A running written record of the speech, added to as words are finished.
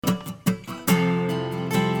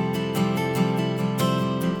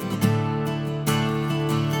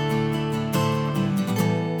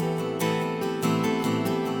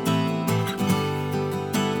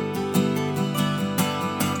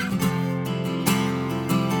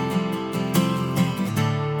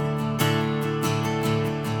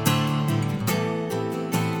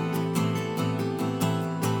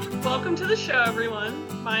Welcome to the show,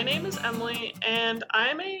 everyone. My name is Emily, and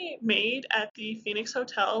I'm a maid at the Phoenix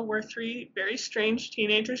Hotel where three very strange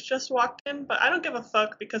teenagers just walked in, but I don't give a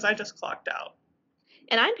fuck because I just clocked out.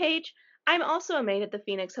 And I'm Paige. I'm also a maid at the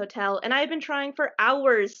Phoenix Hotel, and I've been trying for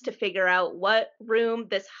hours to figure out what room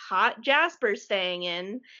this hot Jasper's staying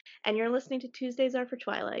in. And you're listening to Tuesdays Are for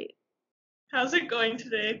Twilight. How's it going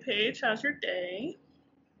today, Paige? How's your day?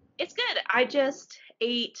 It's good. I just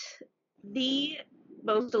ate the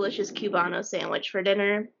most delicious Cubano sandwich for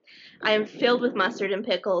dinner. I am filled with mustard and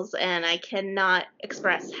pickles, and I cannot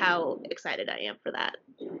express how excited I am for that.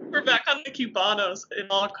 We're back on the Cubanos. It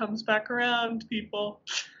all comes back around, people.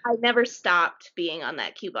 I never stopped being on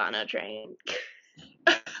that Cubano train.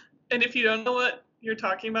 And if you don't know what you're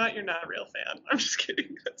talking about, you're not a real fan. I'm just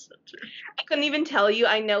kidding. That's not true. I couldn't even tell you.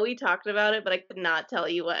 I know we talked about it, but I could not tell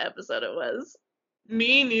you what episode it was.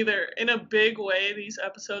 Me neither. In a big way, these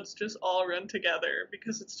episodes just all run together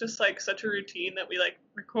because it's just like such a routine that we like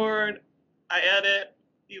record, I edit,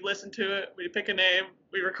 you listen to it, we pick a name,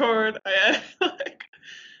 we record, I edit. Like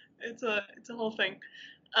it's a whole thing.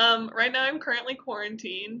 Right now I'm currently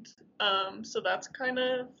quarantined, so that's kind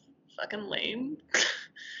of fucking lame.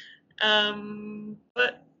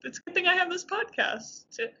 But it's a good thing I have this podcast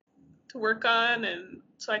to work on and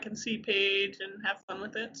so I can see Paige and have fun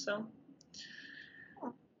with it. So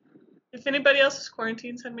if anybody else is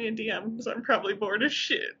quarantined, send me a DM because I'm probably bored as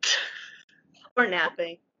shit. Or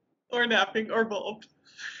napping. Or napping, or both.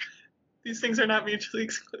 These things are not mutually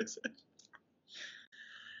exclusive.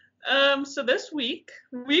 So this week,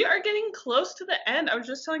 we are getting close to the end. I was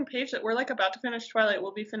just telling Paige that we're like about to finish Twilight.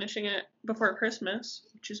 We'll be finishing it before Christmas,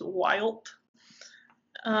 which is wild.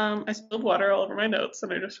 I spilled water all over my notes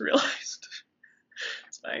and I just realized.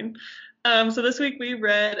 It's fine. So this week we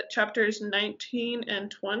read chapters 19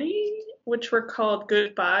 and 20, which were called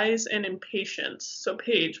Goodbyes and Impatience. So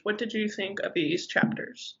Paige, what did you think of these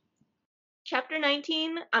chapters? Chapter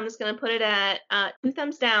 19, I'm just going to put it at 2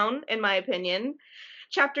 thumbs down, in my opinion.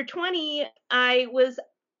 Chapter 20, I was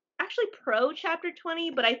actually pro chapter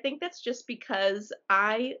 20, but I think that's just because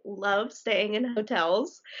I love staying in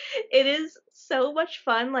hotels. It is so much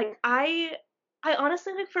fun. Like, I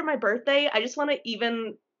honestly, like, for my birthday, I just want to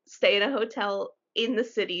even stay in a hotel in the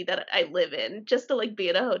city that I live in, just to, like, be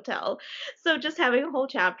in a hotel. So just having a whole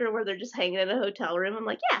chapter where they're just hanging in a hotel room, I'm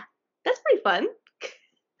like, yeah, that's pretty fun.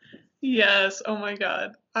 Yes, oh my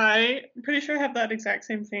god. I'm pretty sure I have that exact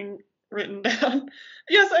same thing written down.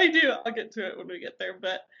 Yes, I do. I'll get to it when we get there,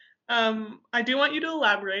 but I do want you to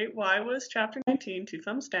elaborate. Why was chapter 19 2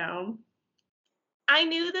 thumbs down? I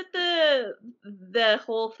knew that the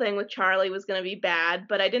whole thing with Charlie was going to be bad,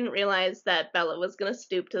 but I didn't realize that Bella was going to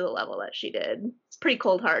stoop to the level that she did. It's pretty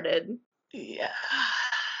cold-hearted. Yeah.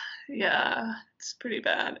 Yeah, it's pretty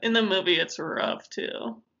bad. In the movie, it's rough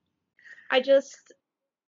too.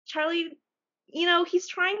 Charlie, he's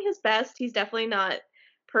trying his best. He's definitely not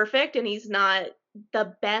perfect and he's not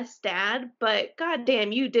the best dad, but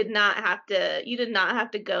goddamn, you did not have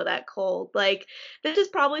to go that cold. Like, this is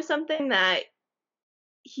probably something that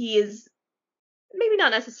he is maybe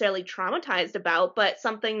not necessarily traumatized about, but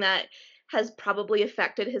something that has probably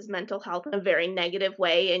affected his mental health in a very negative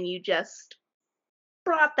way, and you just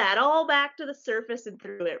brought that all back to the surface and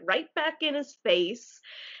threw it right back in his face.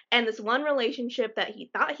 And this one relationship that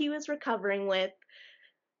he thought he was recovering with,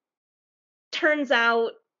 turns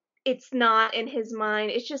out it's not in his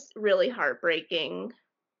mind. It's just really heartbreaking.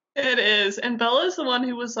 It is. And Bella's the one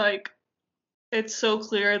who was like, it's so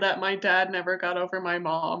clear that my dad never got over my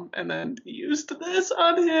mom and then used this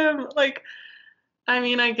on him. Like, I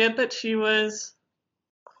mean, I get that she was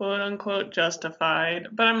quote unquote justified,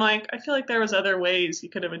 but I'm like, I feel like there was other ways you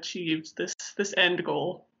could have achieved this end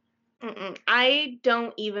goal. I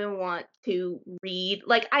don't even want to read.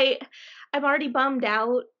 Like, I'm already bummed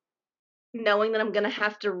out knowing that I'm gonna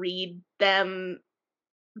have to read them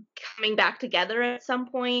coming back together at some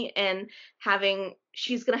point and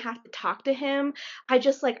she's gonna have to talk to him. I'm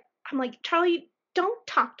like, Charlie, don't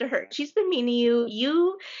talk to her. She's been mean to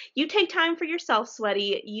you. You take time for yourself,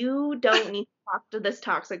 sweaty. You don't need to talk to this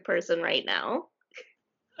toxic person right now.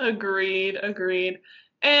 Agreed.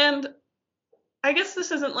 And I guess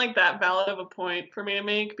this isn't like that valid of a point for me to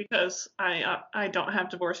make because I don't have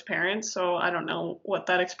divorced parents, so I don't know what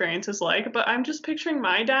that experience is like. But I'm just picturing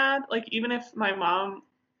my dad, like even if my mom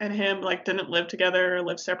and him like didn't live together or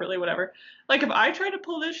live separately, whatever. Like if I tried to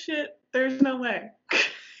pull this shit, there's no way.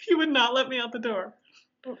 He would not let me out the door.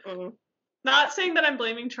 Mm-mm. Not saying that I'm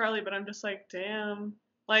blaming Charlie, but I'm just like, damn.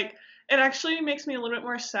 Like it actually makes me a little bit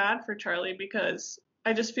more sad for Charlie because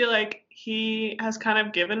I just feel like he has kind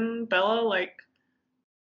of given Bella like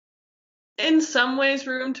in some ways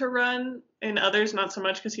room to run, in others not so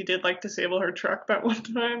much because he did like disable her truck that one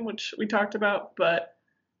time, which we talked about, but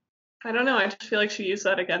I don't know, I just feel like she used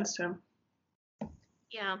that against him.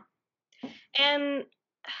 Yeah. And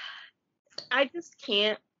I just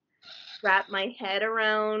can't wrap my head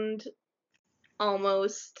around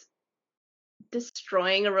almost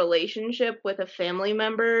destroying a relationship with a family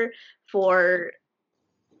member for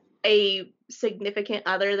a significant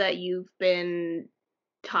other that you've been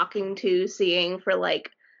talking to, seeing for like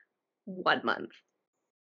 1 month.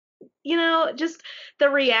 You know, just the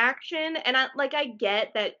reaction, and I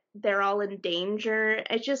get that they're all in danger.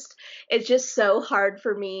 It's just so hard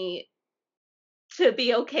for me to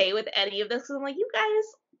be okay with any of this. I'm like, you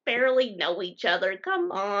guys barely know each other.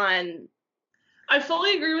 Come on. I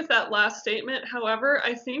fully agree with that last statement. However,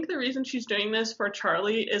 I think the reason she's doing this for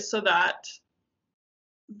Charlie is so that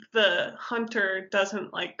the hunter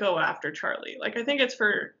doesn't like go after Charlie. Like, I think it's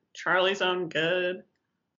for Charlie's own good.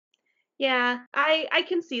 Yeah, I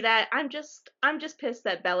can see that. I'm just pissed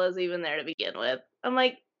that Bella's even there to begin with. I'm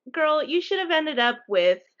like, girl, you should have ended up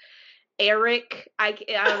with Eric. I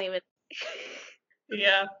don't even.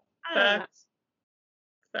 Yeah, I don't know.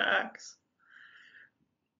 facts.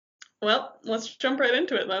 Well, let's jump right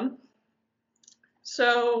into it then.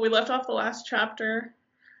 So we left off the last chapter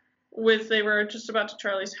with they were just about to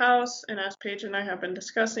Charlie's house, and as Paige and I have been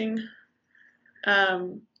discussing,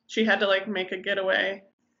 she had to like make a getaway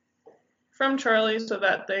from Charlie so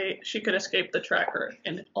that she could escape the tracker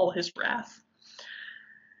in all his wrath.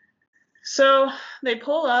 So they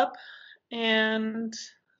pull up, and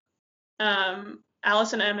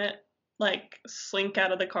Alice and Emmett like slink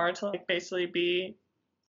out of the car to like basically be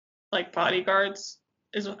like bodyguards,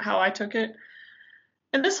 is how I took it.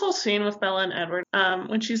 And this whole scene with Bella and Edward,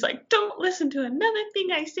 when she's like, "Don't listen to another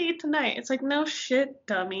thing I say tonight," it's like, no shit,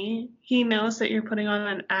 dummy. He knows that you're putting on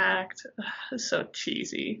an act. Ugh, it's so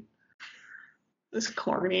cheesy. It's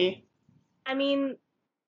corny. I mean,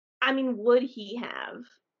 would he have?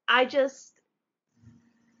 I just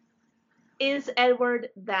Is Edward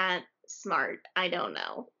that smart? I don't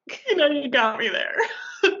know. You know, you got me there.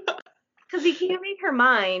 Because he can't read her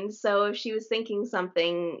mind, so if she was thinking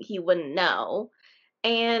something, he wouldn't know.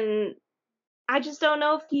 And I just don't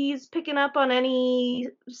know if he's picking up on any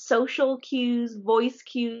social cues, voice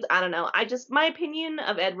cues. I don't know. My opinion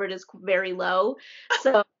of Edward is very low.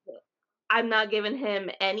 So I'm not giving him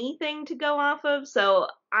anything to go off of. So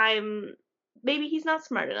maybe he's not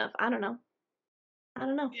smart enough. I don't know.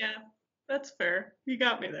 Yeah, that's fair. You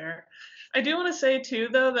got me there. I do want to say too,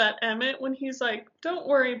 though, that Emmett, when he's like, "Don't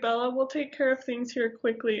worry, Bella, we'll take care of things here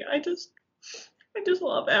quickly," I just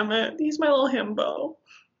love Emmett. He's my little himbo.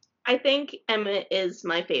 I think Emmett is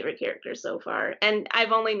my favorite character so far, and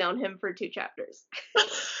I've only known him for 2 chapters.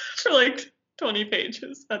 For like 20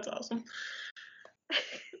 pages. That's awesome.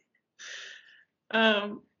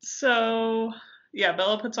 So yeah,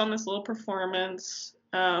 Bella puts on this little performance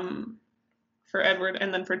for Edward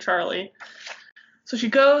and then for Charlie. So she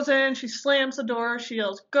goes in, she slams the door, she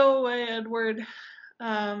yells, "Go away, Edward,"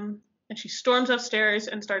 and she storms upstairs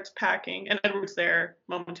and starts packing, and Edward's there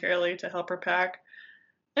momentarily to help her pack.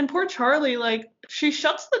 And poor Charlie, like, she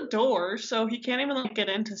shuts the door so he can't even like get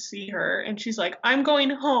in to see her, and she's like, "I'm going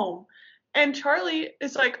home." And Charlie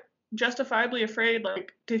is like justifiably afraid,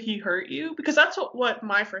 like, did he hurt you? Because that's what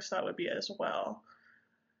my first thought would be as well.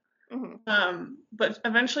 But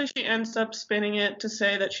eventually she ends up spinning it to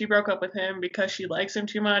say that she broke up with him because she likes him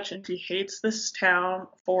too much and she hates this town,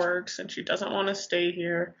 Forks, and she doesn't want to stay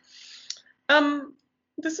here.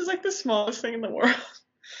 This is like the smallest thing in the world.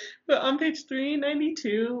 But on page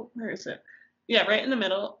 392, where is it? Yeah, right in the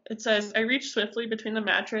middle, it says, "I reached swiftly between the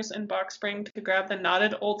mattress and box spring to grab the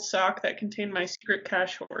knotted old sock that contained my secret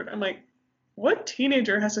cash hoard." I'm like, what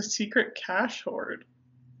teenager has a secret cash hoard?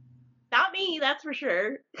 Not me, that's for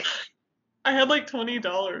sure. I had like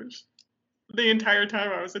 $20 the entire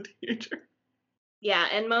time I was a teenager. Yeah,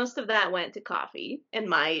 and most of that went to coffee in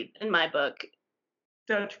my book.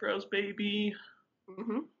 Dutch Bros, baby.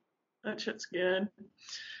 That shit's good.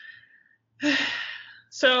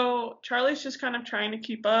 So Charlie's just kind of trying to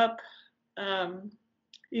keep up.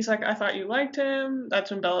 He's like, "I thought you liked him."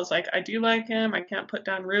 That's when Bella's like, "I do like him. I can't put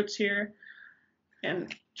down roots here."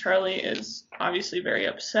 And Charlie is obviously very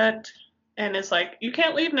upset and is like, "You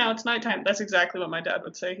can't leave now. It's nighttime." That's exactly what my dad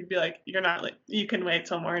would say. He'd be like, "You're not like, you can wait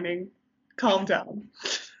till morning. Calm down."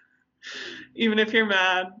 Even if you're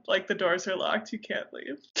mad, like the doors are locked, you can't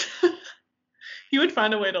leave. He would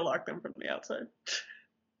find a way to lock them from the outside.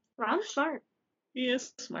 Ron's smart. He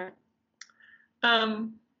is smart.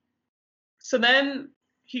 So then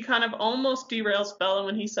he kind of almost derails Bella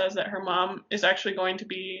when he says that her mom is actually going to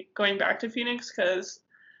be going back to Phoenix because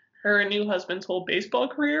her new husband's whole baseball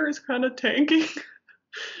career is kind of tanking,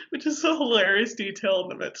 which is a hilarious detail in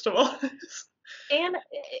the midst of all this. And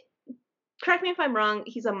correct me if I'm wrong,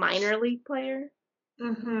 he's a minor league player.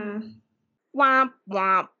 Mm-hmm. Womp,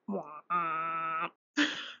 womp, womp.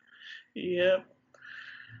 Yep.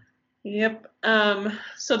 Yep.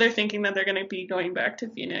 So they're thinking that they're going to be going back to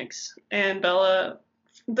Phoenix, and Bella,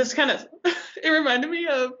 this kind of, it reminded me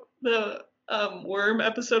of the worm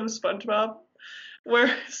episode of SpongeBob,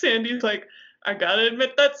 where Sandy's like, I gotta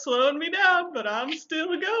admit that's slowing me down, but I'm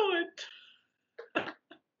still going.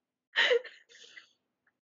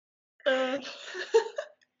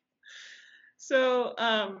 So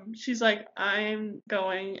she's like, I'm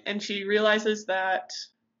going, and she realizes that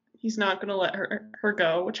he's not gonna let her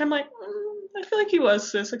go, which I'm like, I feel like he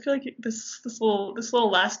was, sis. I feel like this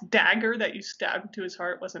little last dagger that you stabbed into his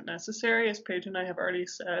heart wasn't necessary, as Paige and I have already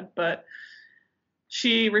said, but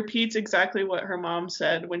she repeats exactly what her mom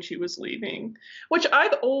said when she was leaving, which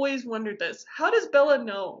I've always wondered this. How does Bella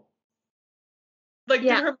know? Like,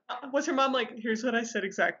 Yeah. was her mom like, here's what I said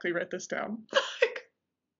exactly, write this down?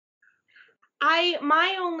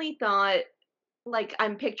 My only thought, like,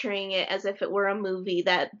 I'm picturing it as if it were a movie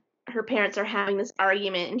that her parents are having this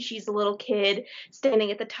argument and she's a little kid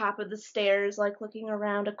standing at the top of the stairs, like looking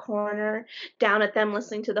around a corner down at them,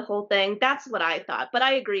 listening to the whole thing. That's what I thought. But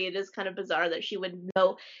I agree, it is kind of bizarre that she would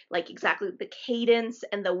know, like, exactly the cadence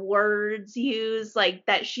and the words used, like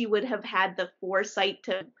that she would have had the foresight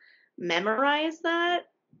to memorize that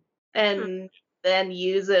and then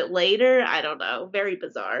use it later. I don't know. Very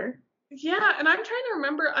bizarre. Yeah, and I'm trying to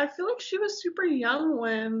remember. I feel like she was super young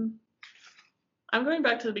when. I'm going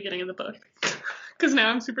back to the beginning of the book because now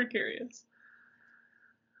I'm super curious.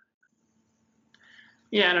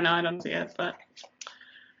 Yeah, I don't know. I don't see it, but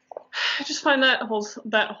I just find that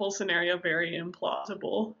whole scenario very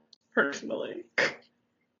implausible, personally.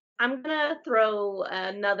 I'm gonna throw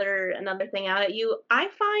another thing out at you. I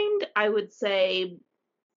find, I would say,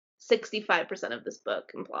 65% of this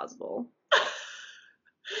book implausible.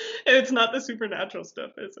 And it's not the supernatural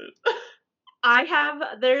stuff, is it?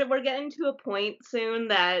 We're getting to a point soon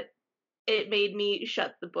that it made me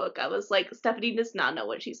shut the book. I was like, Stephanie does not know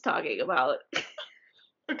what she's talking about.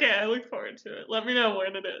 Okay, I look forward to it. Let me know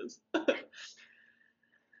when it is.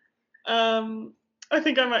 I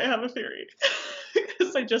think I might have a theory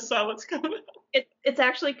because I just saw what's coming up. It's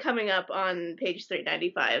actually coming up on page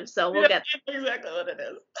 395, so we'll get exactly what it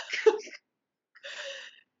is.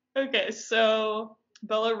 Okay, so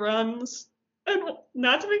Bella runs, and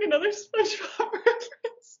not to make another SpongeBob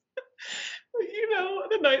reference, you know,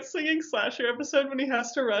 the night singing slasher episode when he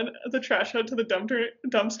has to run the trash out to the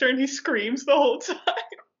dumpster and he screams the whole time.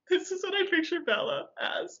 This is what I picture Bella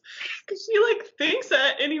as, because she like thinks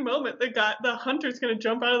at any moment the hunter's gonna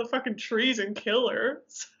jump out of the fucking trees and kill her.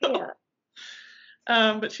 So.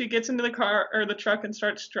 Yeah. But she gets into the car or the truck and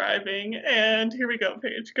starts driving, and here we go,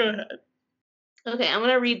 Paige. Go ahead. Okay, I'm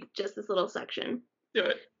gonna read just this little section. Do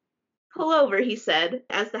it. Pull over, he said,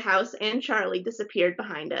 as the house and Charlie disappeared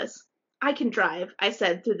behind us. I can drive, I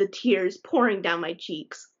said through the tears pouring down my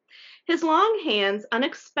cheeks. His long hands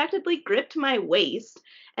unexpectedly gripped my waist,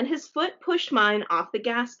 and his foot pushed mine off the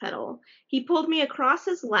gas pedal. He pulled me across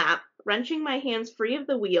his lap, wrenching my hands free of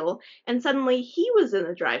the wheel, and suddenly he was in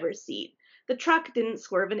the driver's seat. The truck didn't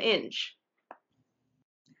swerve an inch.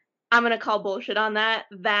 I'm gonna call bullshit on that.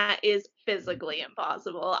 That is physically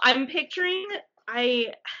impossible. I'm picturing,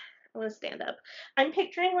 I want to stand up. I'm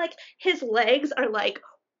picturing, like, his legs are, like,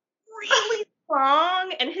 really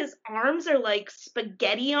long, and his arms are, like,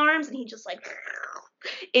 spaghetti arms, and he just, like,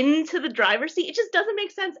 into the driver's seat. It just doesn't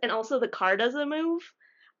make sense. And also, the car doesn't move.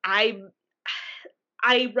 I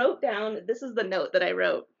wrote down, this is the note that I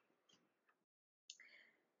wrote.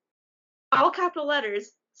 All capital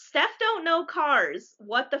letters, Steph don't know cars.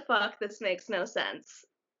 What the fuck? This makes no sense.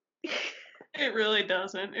 It really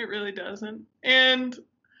doesn't. It really doesn't. And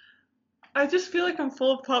I just feel like I'm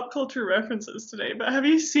full of pop culture references today, but have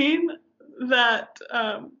you seen that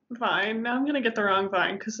Vine? Now I'm going to get the wrong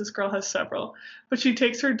Vine because this girl has several. But she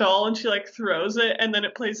takes her doll and she, like, throws it, and then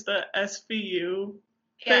it plays the SVU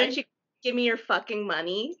thing. And she, give me your fucking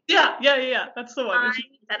money. Yeah. That's the one.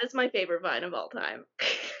 That is my favorite Vine of all time.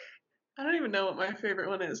 I don't even know what my favorite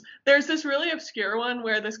one is. There's this really obscure one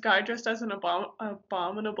where this guy dressed as an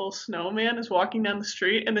abominable snowman is walking down the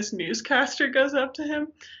street, and this newscaster goes up to him.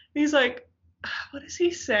 And he's like, what does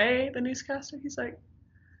he say? The newscaster? He's like,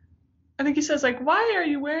 I think he says, like, why are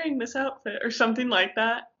you wearing this outfit? Or something like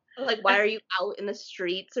that. Like, why are you out in the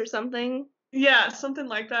streets or something? Yeah, something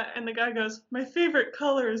like that. And the guy goes, "My favorite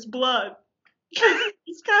color is blood."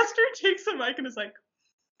 Newscaster takes the mic and is like,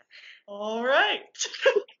 "All right."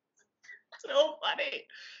 So funny.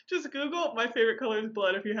 Just Google "my favorite color is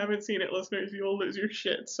blood" if you haven't seen it, listeners. You'll lose your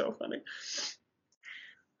shit. It's so funny.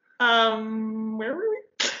 Where were we?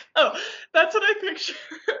 Oh, that's what I picture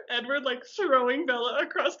Edward like throwing Bella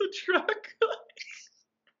across the truck.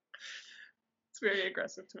 It's very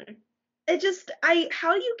aggressive to me.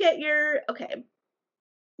 How do you get okay.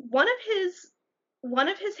 One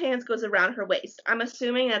of his hands goes around her waist. I'm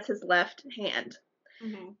assuming that's his left hand.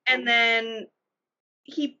 Mm-hmm. And then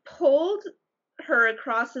he pulled her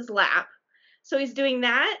across his lap. So he's doing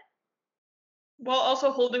that. While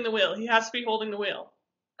also holding the wheel. He has to be holding the wheel.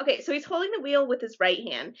 Okay, so he's holding the wheel with his right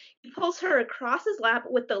hand. He pulls her across his lap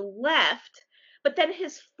with the left, but then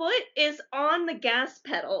his foot is on the gas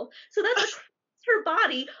pedal. So that's across her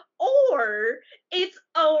body, or it's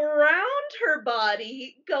around her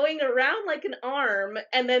body, going around like an arm,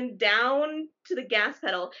 and then down to the gas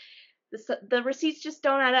pedal. The receipts just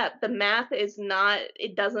don't add up. The math is not,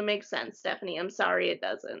 it doesn't make sense, Stephanie. I'm sorry, it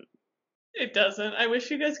doesn't. It doesn't. I wish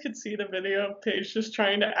you guys could see the video of Paige just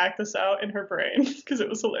trying to act this out in her brain because it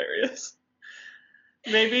was hilarious.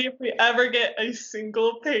 Maybe if we ever get a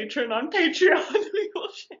single patron on Patreon, we will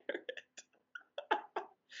share it.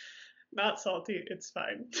 Not salty, it's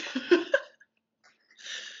fine.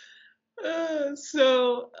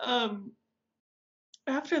 So,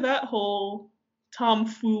 after that whole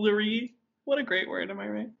tomfoolery, what a great word, am I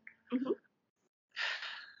right?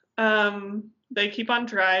 Mm-hmm. They keep on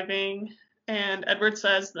driving, and Edward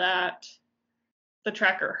says that the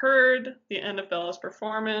tracker heard the end of Bella's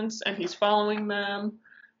performance, and he's following them.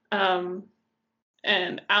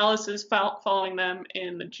 And Alice is following them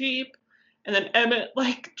in the Jeep. And then Emmett,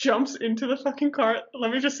 like, jumps into the fucking car.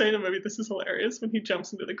 Let me just say in the movie, this is hilarious when he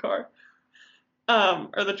jumps into the car.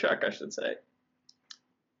 Or the truck, I should say.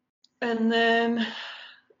 And then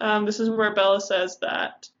this is where Bella says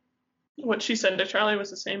that what she said to Charlie was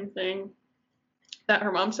the same thing that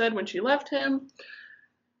her mom said when she left him.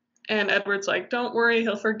 And Edward's like, "Don't worry,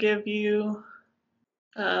 he'll forgive you."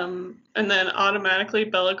 And then automatically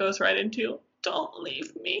Bella goes right into, "Don't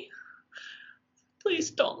leave me.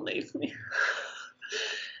 Please don't leave me."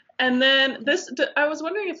 And then I was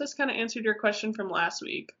wondering if this kind of answered your question from last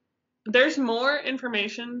week. There's more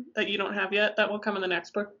information that you don't have yet that will come in the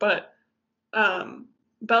next book, but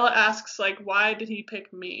Bella asks, like, why did he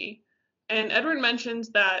pick me? And Edward mentions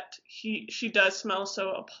that she does smell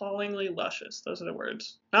so appallingly luscious. Those are the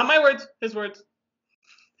words. Not my words, his words.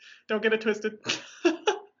 Don't get it twisted.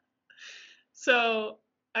 So,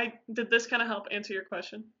 did this kind of help answer your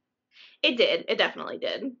question? It did. It definitely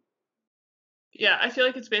did. Yeah, I feel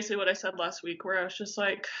like it's basically what I said last week, where I was just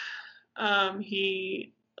like,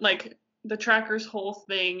 he, like, the tracker's whole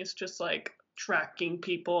thing is just, like, tracking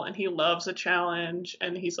people, and he loves a challenge,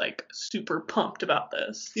 and he's, like, super pumped about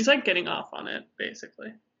this. He's, like, getting off on it,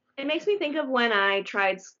 basically. It makes me think of when I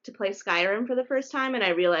tried to play Skyrim for the first time, and I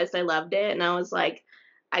realized I loved it, and I was like,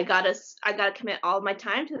 I gotta commit all of my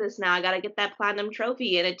time to this now. I gotta get that platinum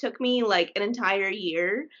trophy, and it took me like an entire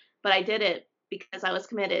year, but I did it because I was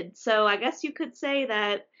committed. So I guess you could say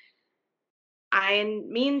that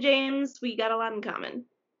me and James, we got a lot in common.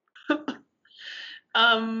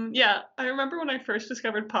 Yeah, I remember when I first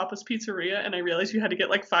discovered Papa's Pizzeria and I realized you had to get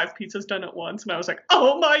like 5 pizzas done at once, and I was like,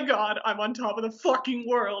 oh my god, I'm on top of the fucking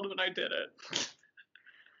world when I did it.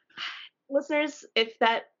 Listeners, if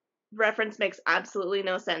that reference makes absolutely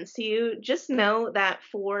no sense to you, just know that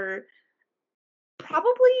for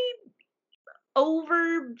probably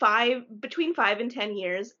between 5 and 10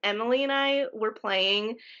 years, Emily and I were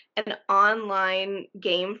playing an online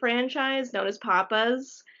game franchise known as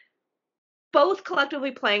Papa's, both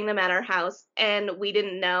collectively playing them at our house, and we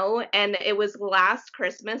didn't know. And it was last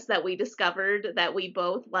Christmas that we discovered that we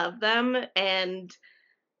both love them. And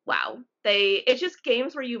wow, it's just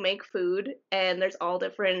games where you make food, and there's all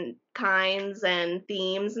different kinds and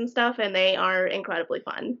themes and stuff, and they are incredibly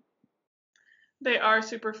fun. They are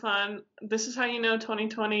super fun. This is how you know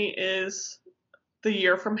 2020 is the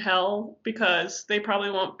year from hell, because they probably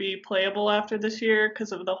won't be playable after this year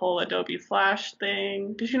because of the whole Adobe Flash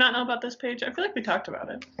thing. Did you not know about this, Paige? I feel like we talked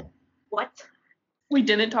about it. What? We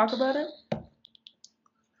didn't talk about it?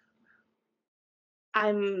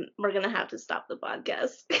 We're gonna have to stop the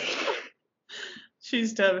podcast.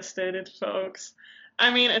 She's devastated, folks. I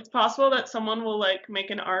mean, it's possible that someone will like make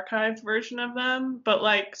an archived version of them, but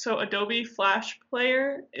like, so Adobe Flash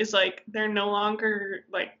Player is like, they're no longer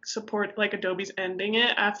like support, like Adobe's ending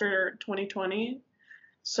it after 2020.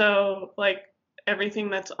 So like everything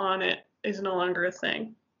that's on it is no longer a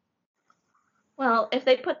thing. Well, if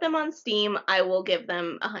they put them on Steam, I will give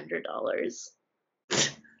them $100.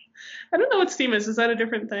 I don't know what Steam is. Is that a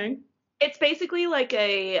different thing? It's basically like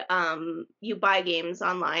a you buy games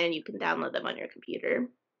online and you can download them on your computer.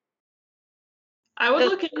 I would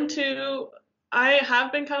look into. I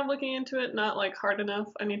have been kind of looking into it, not like hard enough.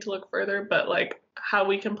 I need to look further, but like how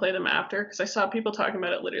we can play them after, because I saw people talking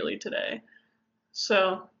about it literally today.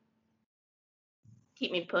 So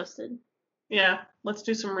Keep me posted. yeah, let's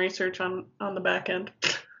do some research on the back end.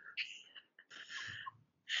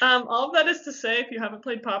 All of that is to say, if you haven't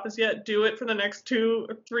played Papa's yet, do it for the next 2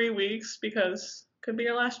 or 3 weeks because it could be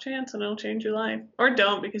your last chance and it'll change your life. Or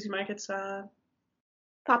don't because you might get sad.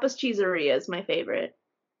 Papa's Cheeseria is my favorite.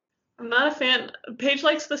 I'm not a fan. Paige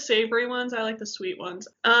likes the savory ones. I like the sweet ones.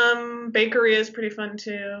 Bakery is pretty fun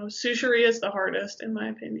too. Sushiria is the hardest in my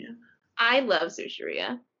opinion. I love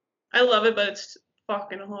Sushiria. I love it, but it's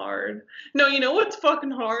fucking hard. No, you know what's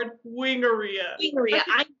fucking hard? Wingeria. Wingeria.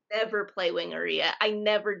 I never play Wingeria. I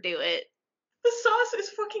never do it. The sauce is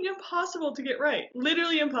fucking impossible to get right.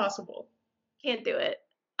 Literally impossible. Can't do it.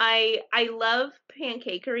 I love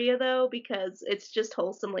Pancakeria though because it's just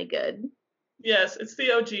wholesomely good. Yes, it's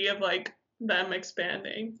the OG of like them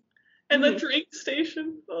expanding. And the drink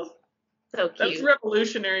station. Oh, so cute. That was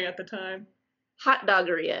revolutionary at the time. Hot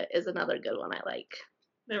Doggeria is another good one I like.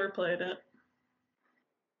 Never played it.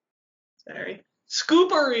 Sorry.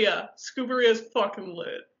 Scooperia. Scooperia is fucking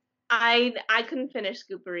lit. I couldn't finish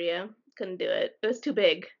Scooperia. Couldn't do it. It was too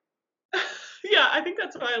big. Yeah, I think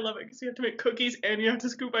that's why I love it, because you have to make cookies and you have to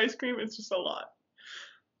scoop ice cream. It's just a lot.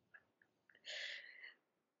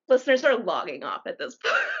 Listeners are logging off at this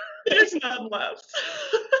point. There's none left.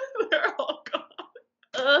 They're all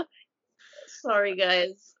gone. Sorry,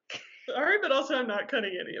 guys. Sorry, but also I'm not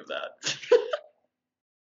cutting any of that.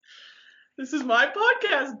 This is my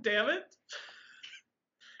podcast, damn it.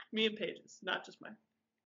 Me and Paige's, not just mine.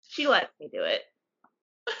 She lets me do it.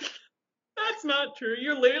 That's not true.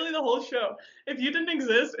 You're literally the whole show. If you didn't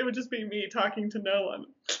exist, it would just be me talking to no one.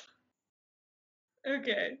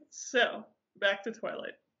 Okay, so back to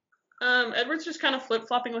Twilight. Edward's just kind of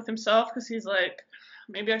flip-flopping with himself because he's like,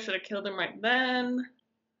 maybe I should have killed him right then.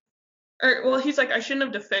 Or, well, he's like, I shouldn't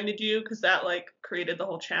have defended you because that like created the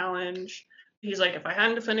whole challenge. He's like, if I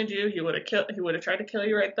hadn't defended you, he would have tried to kill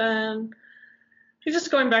you right then. He's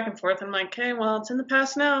just going back and forth. I'm like, okay, well, it's in the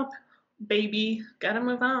past now, baby. Gotta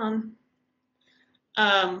move on.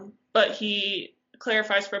 But he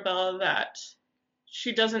clarifies for Bella that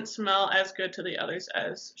she doesn't smell as good to the others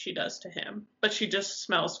as she does to him, but she just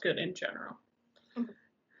smells good in general.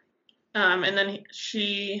 And then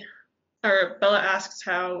Bella asks,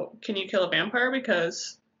 how can you kill a vampire?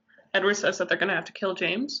 Because Edward says that they're going to have to kill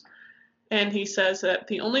James. And he says that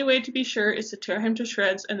the only way to be sure is to tear him to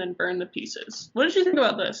shreds and then burn the pieces. What did you think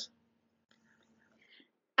about this?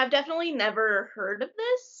 I've definitely never heard of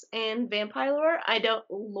this in vampire lore. I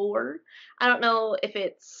don't know if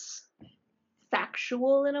it's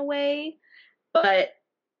factual in a way, but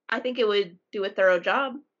I think it would do a thorough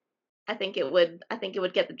job. I think it would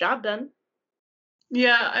get the job done.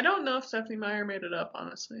 Yeah, I don't know if Stephenie Meyer made it up,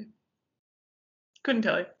 honestly. Couldn't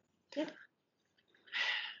tell you. Yeah.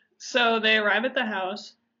 So they arrive at the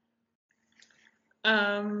house.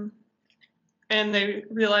 And they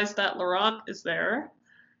realize that Laurent is there.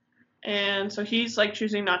 And so he's like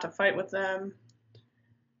choosing not to fight with them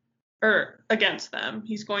or against them.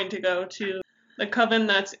 He's going to go to the coven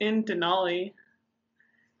that's in Denali.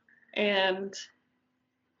 And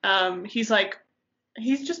he's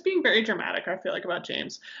just being very dramatic, I feel like, about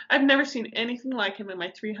James. I've never seen anything like him in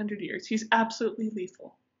my 300 years. He's absolutely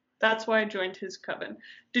lethal. That's why I joined his coven.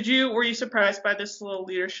 Were you surprised by this little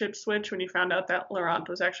leadership switch when you found out that Laurent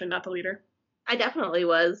was actually not the leader? I definitely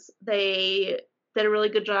was. They did a really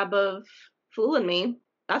good job of fooling me.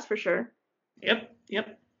 That's for sure.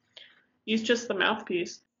 Yep. He's just the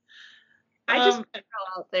mouthpiece. I just want to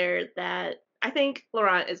throw out there that I think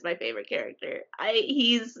Laurent is my favorite character.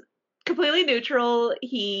 He's completely neutral.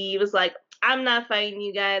 He was like, I'm not fighting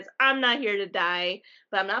you guys. I'm not here to die,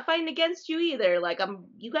 but I'm not fighting against you either. Like,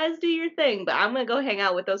 you guys do your thing, but I'm gonna go hang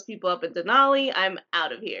out with those people up in Denali. I'm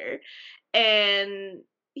out of here. And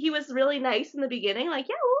he was really nice in the beginning, like,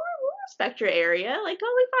 yeah, we'll respect your area, like,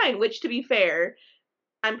 totally fine. Which, to be fair,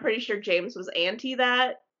 I'm pretty sure James was anti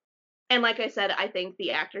that. And like I said, I think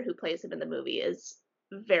the actor who plays him in the movie is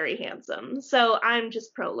very handsome. So I'm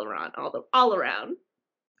just pro Laurent all around.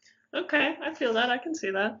 Okay, I feel that. I can see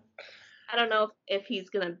that. I don't know if he's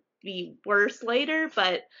gonna be worse later,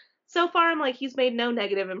 but so far I'm like, he's made no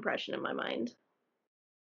negative impression in my mind.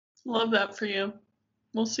 Love that for you.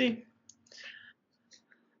 We'll see.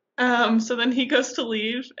 So then he goes to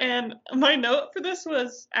leave, and my note for this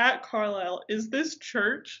was, at Carlisle, is this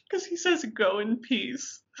church? Because he says, go in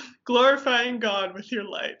peace, glorifying God with your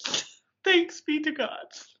light. Thanks be to God.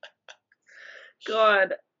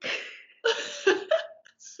 God.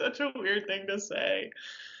 Such a weird thing to say.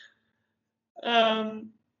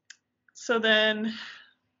 So then,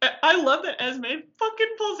 I love that Esme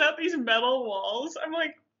fucking pulls out these metal walls. I'm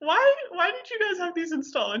like, why did you guys have these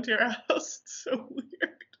installed into your house? It's so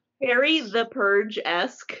weird. Very The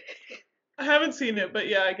Purge-esque. I haven't seen it, but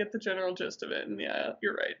yeah, I get the general gist of it, and yeah,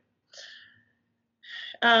 you're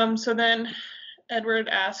right. So then Edward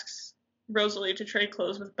asks Rosalie to trade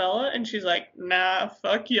clothes with Bella, and she's like, nah,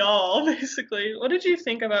 fuck y'all, basically. What did you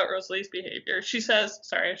think about Rosalie's behavior? She says,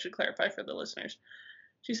 sorry, I should clarify for the listeners.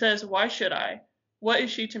 She says, why should I? What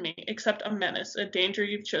is she to me, except a menace, a danger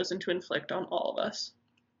you've chosen to inflict on all of us?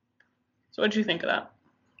 So what did you think of that?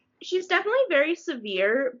 She's definitely very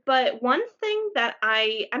severe, but one thing that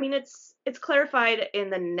I mean, it's clarified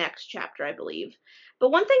in the next chapter, I believe.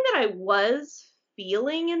 But one thing that I was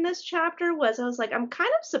feeling in this chapter was I was like, I'm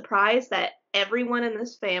kind of surprised that everyone in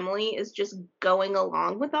this family is just going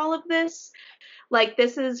along with all of this. Like,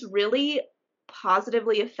 this is really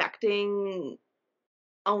positively affecting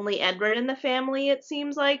only Edward in the family, it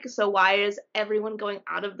seems like. So why is everyone going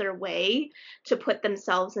out of their way to put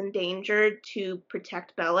themselves in danger to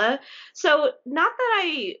protect Bella? So not that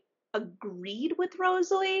I agreed with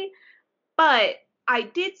Rosalie, but I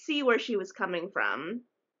did see where she was coming from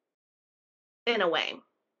in a way.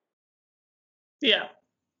 Yeah.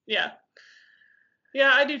 Yeah,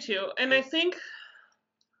 I do too. And I think,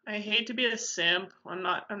 I hate to be a simp. I'm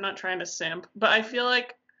not trying to simp, but I feel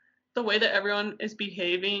like the way that everyone is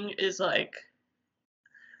behaving is like,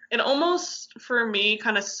 it almost, for me,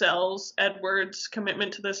 kind of sells Edward's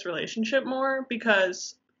commitment to this relationship more,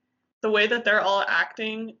 because the way that they're all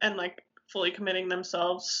acting and like fully committing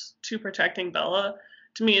themselves to protecting Bella,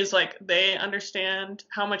 to me, is like they understand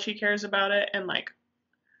how much he cares about it, and like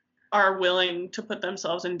are willing to put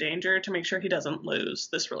themselves in danger to make sure he doesn't lose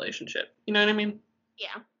this relationship. You know what I mean?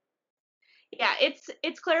 Yeah. Yeah,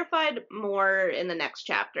 it's clarified more in the next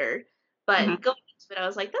chapter, but Mm-hmm. going into it, I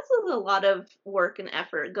was like, that's a lot of work and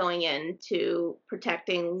effort going into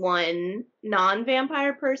protecting one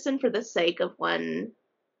non-vampire person for the sake of one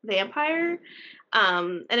vampire.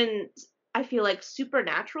 I feel like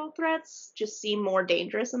supernatural threats just seem more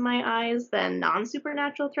dangerous in my eyes than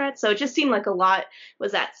non-supernatural threats. So it just seemed like a lot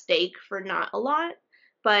was at stake for not a lot.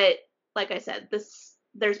 But like I said,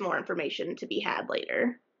 there's more information to be had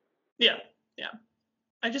later. Yeah.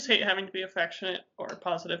 I just hate having to be affectionate or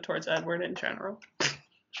positive towards Edward in general.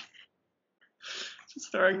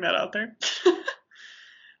 Just throwing that out there.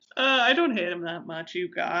 I don't hate him that much, you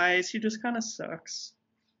guys. He just kind of sucks.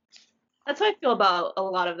 That's how I feel about a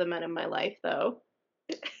lot of the men in my life, though.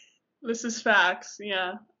 This is facts,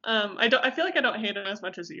 yeah. I feel like I don't hate him as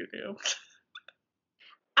much as you do.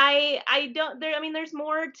 I don't there I mean there's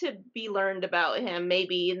more to be learned about him.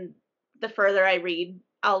 Maybe the further I read,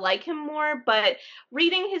 I'll like him more, but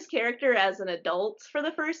reading his character as an adult for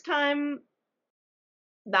the first time,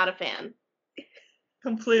 not a fan.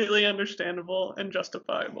 Completely understandable and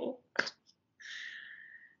justifiable.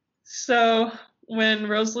 So when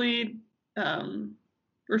Rosalie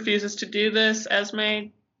refuses to do this,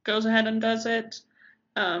 Esme goes ahead and does it,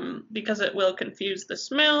 because it will confuse the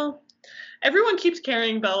smell. Everyone keeps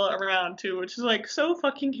carrying Bella around too, which is like so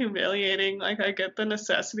fucking humiliating. Like, I get the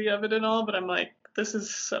necessity of it and all, but I'm like, this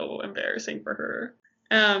is so embarrassing for her.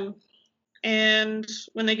 And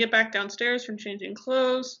when they get back downstairs from changing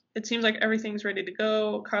clothes, it seems like everything's ready to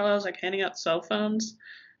go. Carlisle's like handing out cell phones,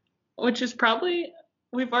 which is probably,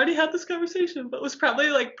 we've already had this conversation, but was probably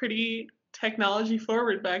like pretty technology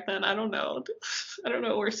forward back then. I don't know. I don't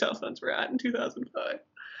know where cell phones were at in 2005.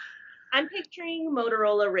 I'm picturing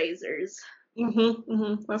Motorola Razors.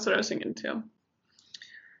 That's what I was thinking too.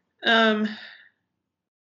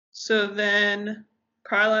 So then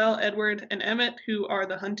Carlisle, Edward, and Emmett, who are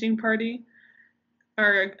the hunting party,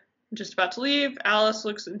 are just about to leave. Alice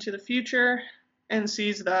looks into the future and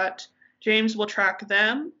sees that James will track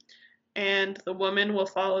them, and the woman will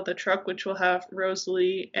follow the truck, which will have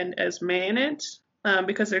Rosalie and Esme in it,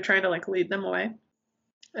 because they're trying to like lead them away.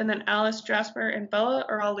 And then Alice, Jasper, and Bella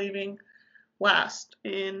are all leaving last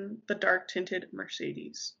in the dark tinted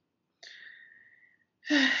Mercedes.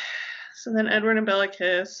 So then Edward and Bella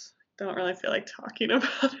kiss. Don't really feel like talking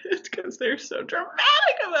about it because they're so dramatic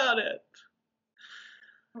about it.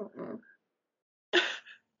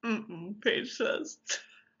 Paige says.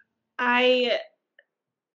 I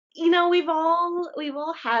we've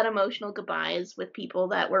all had emotional goodbyes with people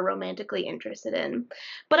that we're romantically interested in.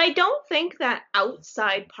 But I don't think that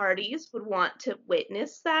outside parties would want to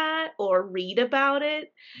witness that or read about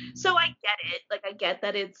it. So I get it. Like I get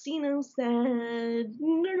that it's, sad.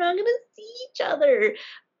 They're not gonna see each other.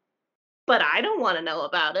 But I don't want to know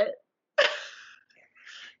about it.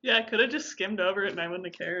 Yeah, I could have just skimmed over it and I wouldn't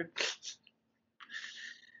have cared.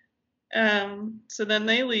 So then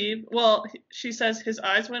they leave. Well, she says his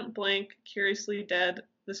eyes went blank, curiously dead.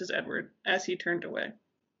 This is Edward, as he turned away.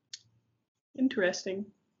 Interesting.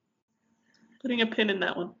 Putting a pin in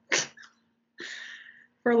that one.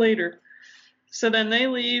 For later. So then they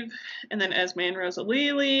leave, and then Esme and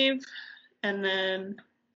Rosalie leave, and then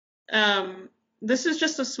this is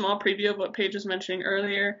just a small preview of what Paige was mentioning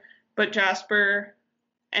earlier, but Jasper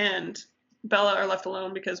and Bella are left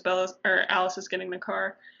alone because Alice is getting the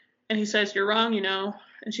car. And he says, "You're wrong,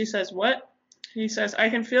 And she says, "What?" He says, "I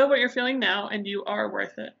can feel what you're feeling now, and you are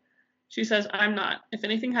worth it." She says, "I'm not. If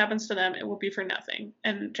anything happens to them, it will be for nothing."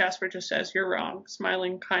 And Jasper just says, "You're wrong,"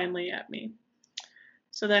 smiling kindly at me.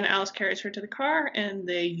 So then Alice carries her to the car, and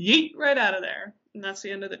they yeet right out of there. And that's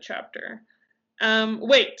the end of the chapter.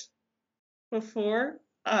 Wait. Before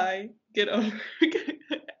I get over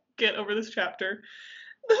this chapter,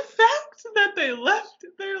 the fact that they left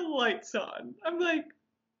their lights on, I'm like,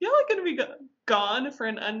 y'all are gonna be gone for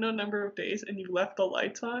an unknown number of days, and you left the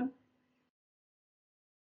lights on?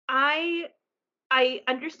 I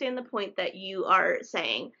understand the point that you are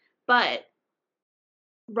saying, but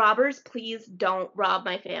robbers, please don't rob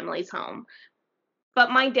my family's home.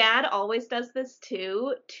 But my dad always does this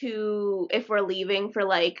too, if we're leaving for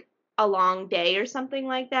like a long day or something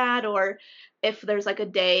like that, or if there's like a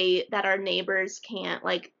day that our neighbors can't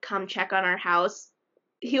like come check on our house,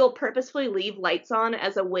 he'll purposefully leave lights on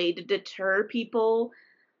as a way to deter people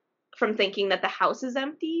from thinking that the house is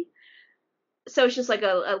empty. So it's just like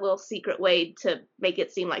a little secret way to make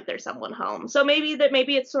it seem like there's someone home. So maybe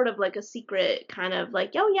it's sort of like a secret kind of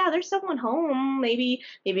like, oh yeah, there's someone home. Maybe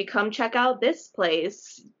come check out this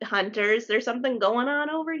place, hunters. There's something going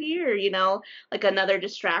on over here, like another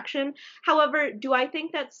distraction. However, do I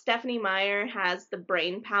think that Stephenie Meyer has the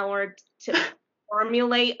brain power to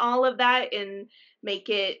formulate all of that and make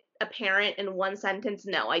it apparent in one sentence?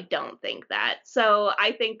 No, I don't think that. So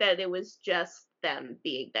I think that it was just them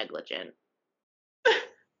being negligent.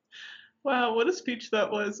 Wow, what a speech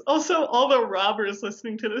that was. Also, all the robbers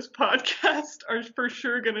listening to this podcast are for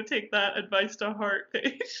sure going to take that advice to heart,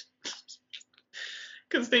 Paige.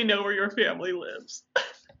 Because they know where your family lives.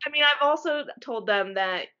 I mean, I've also told them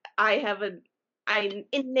that I have an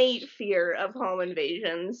innate fear of home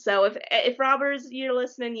invasions. So if robbers, you're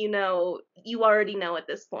listening, you already know at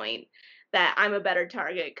this point that I'm a better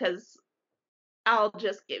target because I'll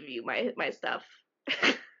just give you my stuff.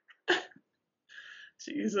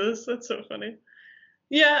 Jesus, that's so funny.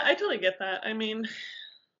 Yeah, I totally get that. I mean,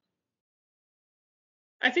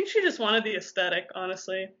 I think she just wanted the aesthetic,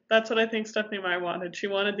 honestly. That's what I think Stephenie Meyer wanted. She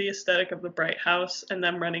wanted the aesthetic of the bright house and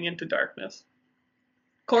them running into darkness.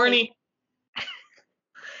 Corny.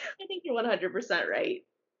 I think you're 100% right.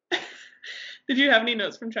 Did you have any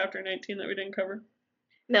notes from chapter 19 that we didn't cover?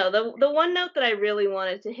 No, the one note that I really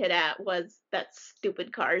wanted to hit at was that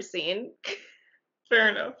stupid car scene. Fair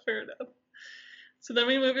enough. So then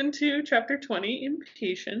we move into chapter 20,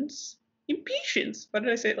 Impatience. Impatience. Why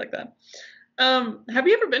did I say it like that? Have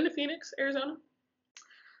you ever been to Phoenix, Arizona?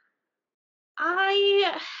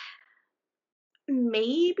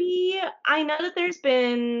 Maybe. I know that there's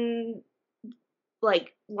been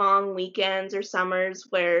like long weekends or summers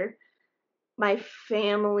where my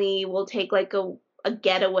family will take like a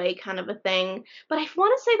getaway kind of a thing. But I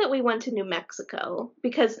want to say that we went to New Mexico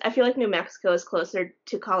because I feel like New Mexico is closer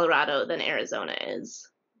to Colorado than Arizona is.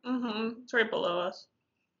 Mm-hmm. It's right below us.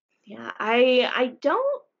 Yeah, I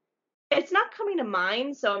don't. It's not coming to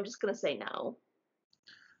mind, so I'm just gonna say no.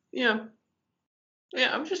 Yeah.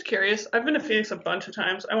 Yeah, I'm just curious. I've been to Phoenix a bunch of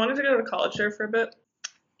times. I wanted to go to college there for a bit,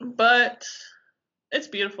 but it's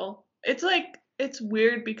beautiful. It's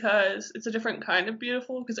weird because it's a different kind of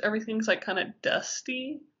beautiful because everything's like kind of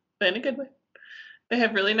dusty, but in a good way. They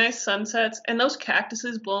have really nice sunsets, and those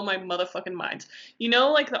cactuses blow my motherfucking mind.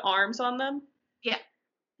 Like the arms on them? Yeah.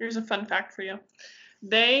 Here's a fun fact for you.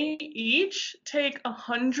 They each take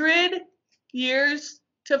 100 years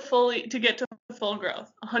to get to full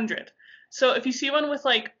growth. 100. So if you see one with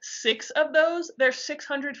like 6 of those, they're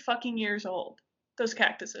 600 fucking years old. Those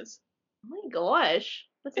cactuses. Oh my gosh.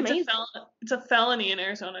 That's amazing. It's a felony in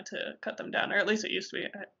Arizona to cut them down, or at least it used to be.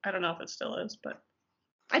 I don't know if it still is, but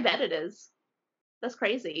I bet it is. That's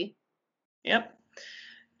crazy. Yep.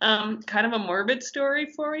 Kind of a morbid story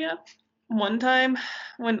for you. One time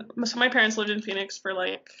so my parents lived in Phoenix for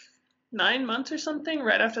like 9 months or something,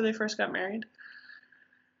 right after they first got married.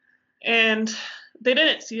 And they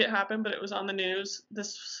didn't see it happen, but it was on the news.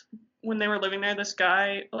 When they were living there, this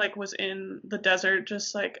guy like was in the desert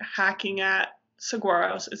just like hacking at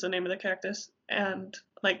saguaros is the name of the cactus and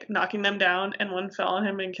like knocking them down, and one fell on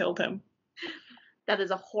him and killed him. That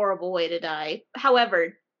is a horrible way to die.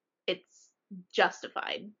 However, it's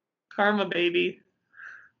justified. Karma, baby.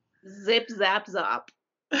 Zip, zap, zop.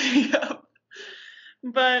 Yep.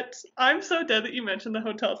 But I'm so dead that you mentioned the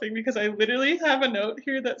hotel thing, because I literally have a note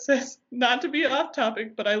here that says, not to be off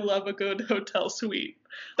topic, but I love a good hotel suite.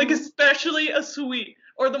 Like, especially a suite.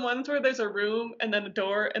 Or the ones where there's a room and then a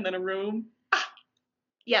door and then a room.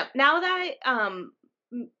 Yeah, now that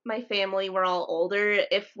my family, we're all older,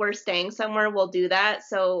 if we're staying somewhere, we'll do that.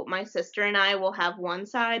 So my sister and I will have one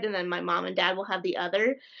side, and then my mom and dad will have the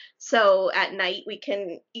other. So at night we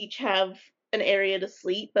can each have an area to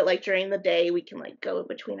sleep, but like during the day we can like go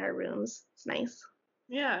between our rooms. It's nice.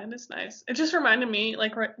 Yeah, and it's nice. It just reminded me,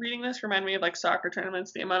 like, reading this reminded me of like soccer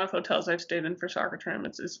tournaments. The amount of hotels I've stayed in for soccer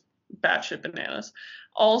tournaments is batshit bananas.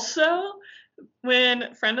 Also, when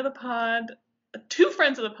two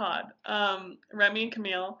friends of the pod, Remy and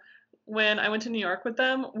Camille, when I went to New York with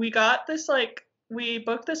them, we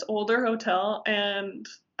booked this older hotel, and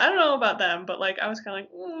I don't know about them, but like I was kind of like,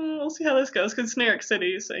 we'll see how this goes, because it's New York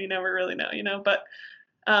City, so you never really know, but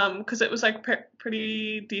because it was like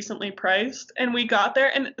pretty decently priced, and we got there,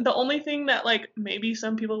 and the only thing that like maybe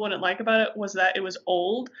some people wouldn't like about it was that it was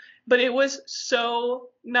old, but it was so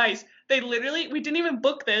nice. We didn't even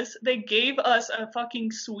book this. They gave us a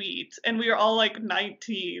fucking suite, and we were all like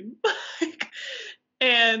 19.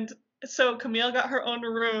 And so Camille got her own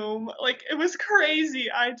room. Like, it was crazy.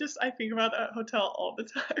 I think about that hotel all the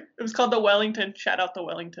time. It was called the Wellington. Shout out the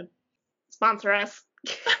Wellington. Sponsor us.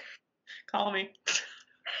 Call me.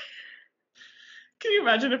 Can you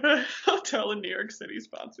imagine if a hotel in New York City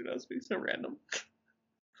sponsored us? It'd be so random.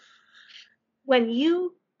 When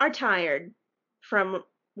you are tired from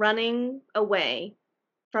running away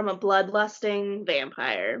from a bloodlusting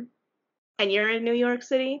vampire and you're in New York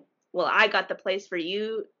City, well, I got the place for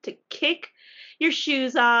you to kick your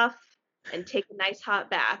shoes off and take a nice hot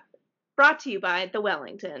bath. Brought to you by the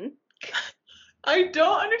Wellington. I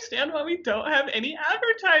don't understand why we don't have any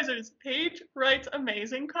advertisers. Paige writes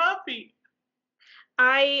amazing coffee.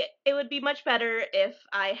 It would be much better if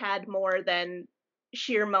I had more than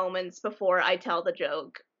sheer moments before I tell the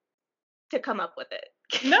joke to come up with it.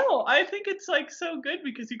 No, I think it's like so good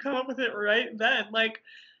because you come up with it right then. Like,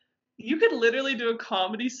 you could literally do a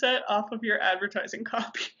comedy set off of your advertising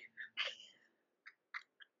copy.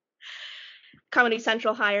 Comedy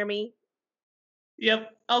Central, hire me. Yep.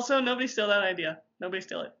 Also, nobody steal that idea. Nobody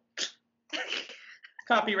steal it.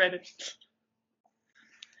 Copyrighted.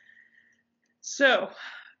 So,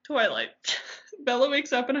 Twilight. Bella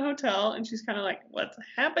wakes up in a hotel, and she's kind of like, what's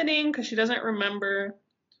happening? Because she doesn't remember,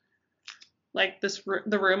 like,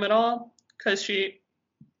 the room at all. Because she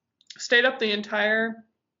stayed up the entire...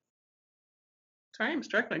 Sorry, I'm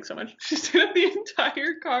struggling so much. She stayed up the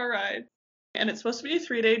entire car ride. And it's supposed to be a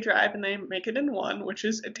 3-day drive, and they make it in one, which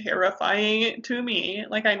is terrifying to me.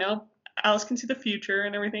 Like, I know Alice can see the future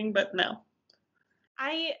and everything, but no.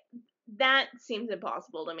 That seems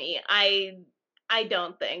impossible to me. I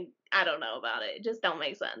don't know about it. It just don't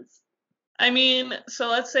make sense. I mean, so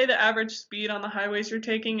let's say the average speed on the highways you're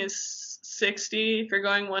taking is 60. If you're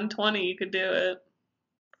going 120, you could do it.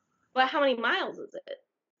 Well, how many miles is it?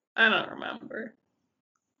 I don't remember.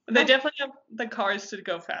 They definitely have the cars to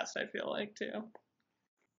go fast, I feel like, too.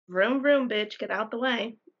 Vroom, vroom, bitch. Get out the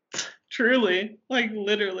way. Truly. Like,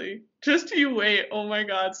 literally. Just you wait. Oh my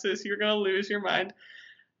god, sis, you're gonna lose your mind.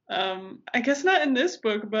 I guess not in this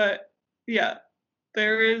book, but yeah.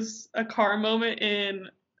 There is a car moment in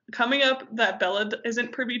coming up that Bella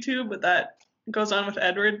isn't privy to, but that goes on with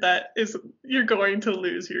Edward, that is, you're going to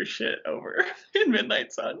lose your shit over in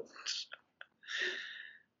Midnight Sun.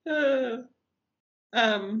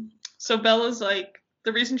 So Bella's like,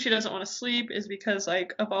 the reason she doesn't want to sleep is because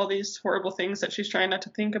like of all these horrible things that she's trying not to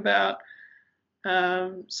think about.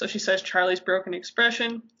 So she says Charlie's broken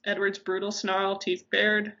expression, Edward's brutal snarl, teeth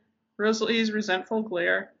bared, Rosalie's resentful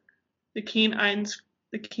glare, the keen-eyed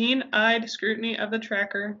scrutiny of the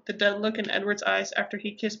tracker, the dead look in Edward's eyes after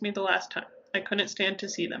he kissed me the last time. I couldn't stand to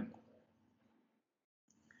see them.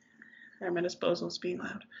 Sorry, my disposal's being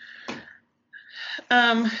loud.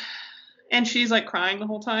 And she's like crying the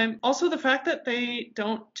whole time. Also, the fact that they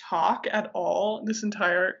don't talk at all this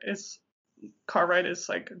entire car ride is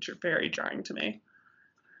like very jarring to me.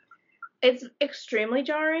 It's extremely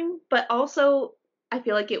jarring, but also I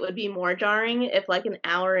feel like it would be more jarring if, like, an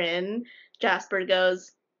hour in, Jasper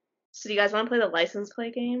goes, "So do you guys want to play the license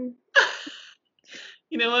plate game?"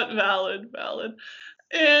 You know what? Valid, valid.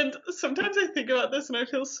 And sometimes I think about this and I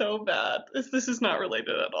feel so bad. This is not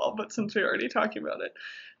related at all, but since we're already talking about it.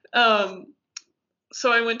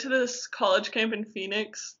 So I went to this college camp in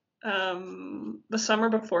Phoenix the summer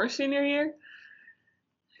before senior year.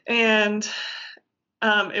 And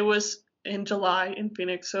it was in July in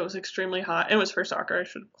Phoenix, so it was extremely hot. It was for soccer, I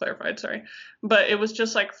should have clarified, sorry. But it was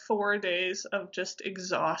just like 4 days of just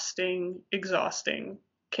exhausting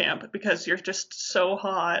camp because you're just so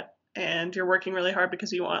hot and you're working really hard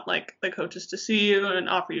because you want like the coaches to see you and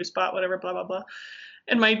offer you a spot, whatever, blah, blah, blah.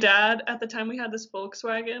 And my dad, at the time we had this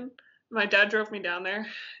Volkswagen, my dad drove me down there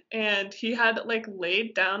and he had like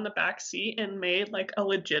laid down the back seat and made like a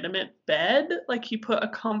legitimate bed. Like he put a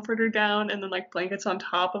comforter down and then like blankets on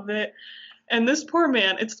top of it. And this poor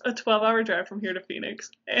man, it's a 12-hour drive from here to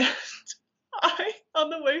Phoenix. And on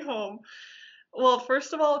the way home, well,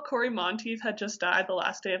 first of all, Corey Monteith had just died the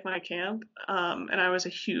last day of my camp. And I was a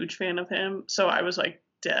huge fan of him. So I was like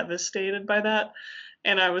devastated by that.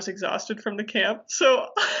 And I was exhausted from the camp. So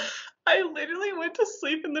I literally went to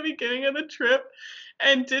sleep in the beginning of the trip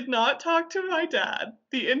and did not talk to my dad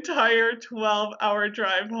the entire 12-hour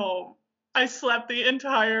drive home. I slept the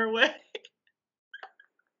entire way.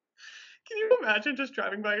 Can you imagine just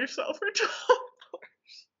driving by yourself for 12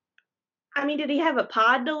 hours? I mean, did he have a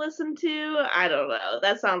pod to listen to? I don't know.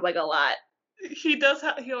 That sounds like a lot. He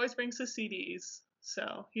he always brings his CDs.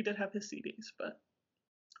 So he did have his CDs, but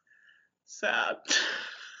sad.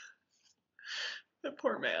 The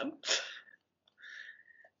poor man.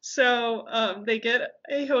 So they get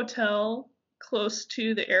a hotel close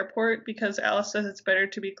to the airport because Alice says it's better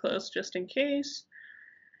to be close just in case.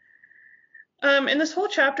 And this whole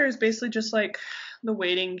chapter is basically just like the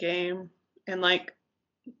waiting game and like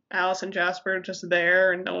Alice and Jasper are just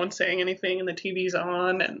there and no one's saying anything and the TV's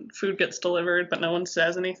on and food gets delivered but no one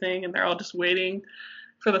says anything and they're all just waiting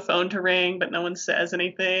for the phone to ring but no one says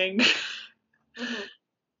anything. Mm-hmm.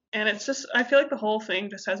 And it's just, I feel like the whole thing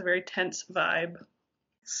just has a very tense vibe.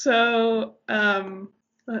 So,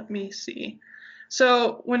 let me see.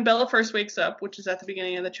 So when Bella first wakes up, which is at the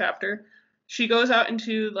beginning of the chapter, she goes out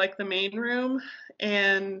into like the main room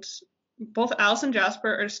and both Alice and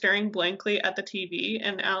Jasper are staring blankly at the TV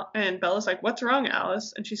and Bella's like, "What's wrong,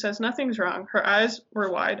 Alice?" And she says, "Nothing's wrong." Her eyes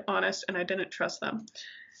were wide, honest, and I didn't trust them.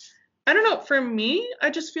 I don't know, for me, I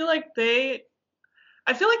just feel like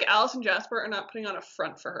I feel like Alice and Jasper are not putting on a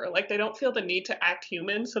front for her. Like, they don't feel the need to act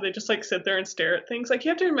human, so they just, like, sit there and stare at things. Like, you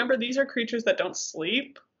have to remember, these are creatures that don't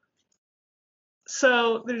sleep.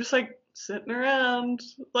 So they're just, like, sitting around.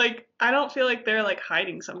 Like, I don't feel like they're, like,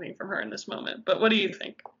 hiding something from her in this moment. But what do you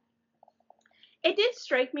think? It did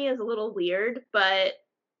strike me as a little weird, but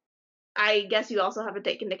I guess you also have to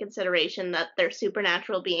take into consideration that they're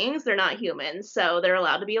supernatural beings. They're not humans, so they're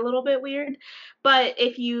allowed to be a little bit weird. But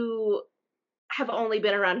if you have only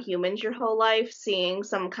been around humans your whole life, seeing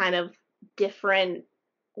some kind of different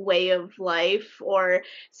way of life or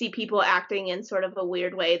see people acting in sort of a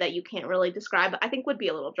weird way that you can't really describe, I think would be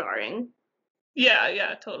a little jarring.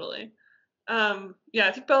 Yeah, totally. Yeah,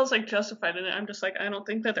 I think Bella's like justified in it. I'm just like, I don't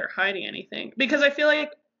think that they're hiding anything because I feel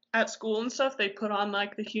like at school and stuff they put on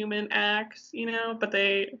like the human acts, you know, but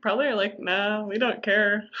they probably are like, nah, we don't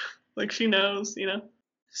care. Like she knows, you know.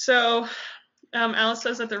 So Alice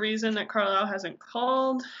says that the reason that Carlisle hasn't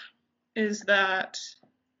called is that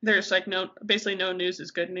there's like basically no news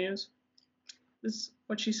is good news, is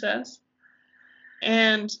what she says.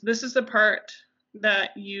 And this is the part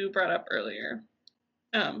that you brought up earlier.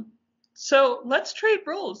 So let's trade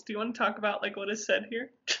roles. Do you want to talk about like what is said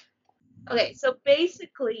here? Okay, so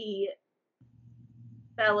basically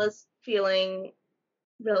Bella's feeling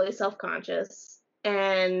really self-conscious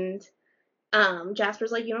and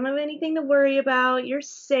Jasper's like, "You don't have anything to worry about. You're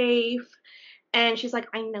safe." And she's like,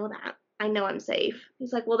 "I know that. I know I'm safe."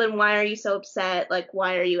 He's like, "Well, then why are you so upset? Like,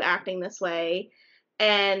 why are you acting this way?"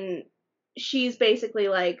 And she's basically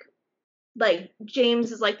like,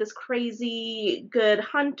 James is like this crazy good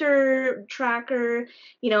hunter, tracker.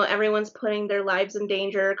 You know, everyone's putting their lives in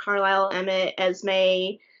danger. Carlisle, Emmett,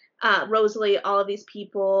 Esme, Rosalie, all of these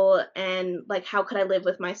people. And like, how could I live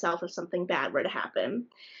with myself if something bad were to happen?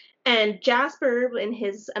 And Jasper, in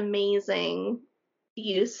his amazing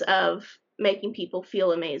use of making people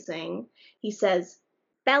feel amazing, he says,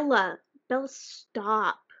 Bella,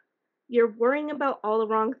 stop. You're worrying about all the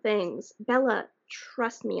wrong things. Bella,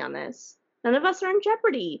 trust me on this. None of us are in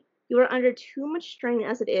jeopardy. You are under too much strain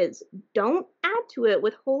as it is. Don't add to it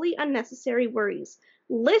with wholly unnecessary worries.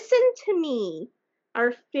 Listen to me.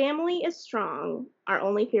 Our family is strong. Our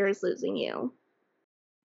only fear is losing you.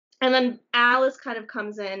 And then Alice kind of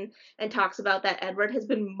comes in and talks about that Edward has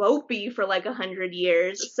been mopey for like 100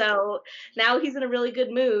 years. So now he's in a really good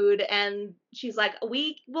mood. And she's like,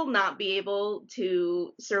 we will not be able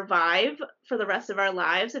to survive for the rest of our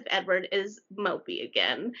lives if Edward is mopey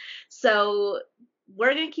again. So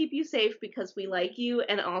we're going to keep you safe because we like you.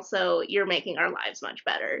 And also, you're making our lives much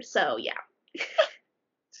better. So yeah.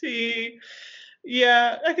 See,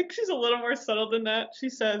 yeah, I think she's a little more subtle than that. She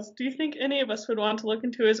says, "Do you think any of us would want to look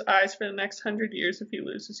into his eyes for the next 100 years if he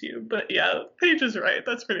loses you?" But yeah, Paige is right.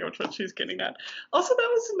 That's pretty much what she's getting at. Also, that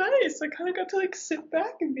was nice. I kind of got to like sit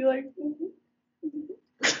back and be like,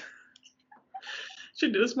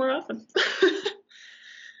 should do this more often.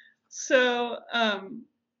 So,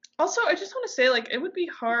 also, I just want to say, like, it would be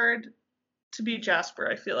hard to be Jasper,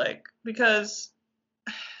 I feel like, because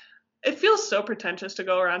it feels so pretentious to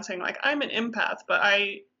go around saying, like, I'm an empath, but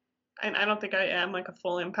and I don't think I am, like, a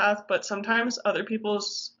full empath, but sometimes other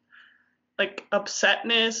people's, like,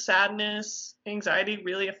 upsetness, sadness, anxiety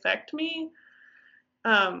really affect me.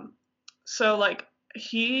 So, like,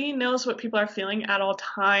 he knows what people are feeling at all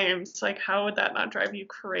times. Like, how would that not drive you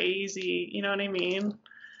crazy? You know what I mean?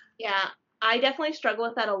 Yeah, I definitely struggle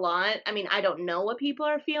with that a lot. I mean, I don't know what people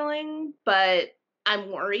are feeling, but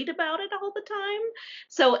I'm worried about it all the time.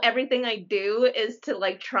 So everything I do is to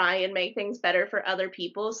like try and make things better for other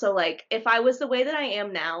people. So like if I was the way that I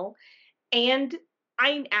am now and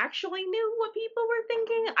I actually knew what people were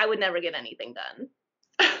thinking, I would never get anything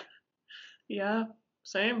done. Yeah,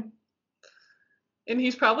 same. And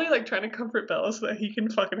he's probably like trying to comfort Bella so that he can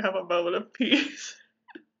fucking have a moment of peace.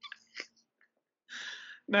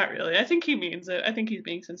 Not really. I think he means it. I think he's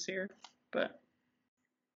being sincere. But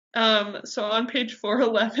so on page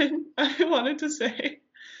 411, I wanted to say,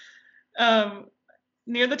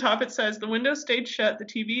 near the top it says the window stayed shut, the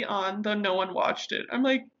TV on, though no one watched it. I'm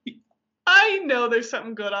like, I know there's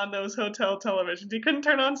something good on those hotel televisions. You couldn't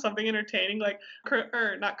turn on something entertaining like,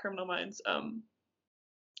 or not Criminal Minds.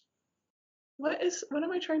 What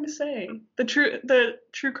am I trying to say? The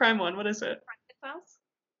true crime one. What is it? Forensic Files?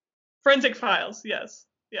 Forensic Files. Yes.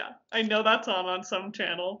 Yeah. I know that's on some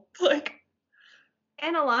channel. Like,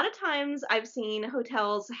 And a lot of times I've seen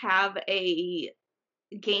hotels have a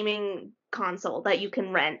gaming console that you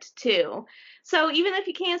can rent too. So even if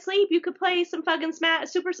you can't sleep, you could play some fucking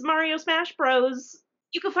Super Mario Smash Bros.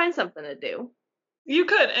 You could find something to do. you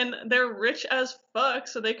could, and they're rich as fuck,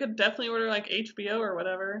 so they could definitely order like HBO or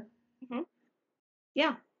whatever. Mm-hmm.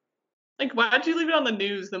 Yeah. Like, why'd you leave it on the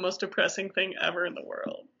news? The most depressing thing ever in the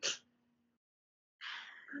world.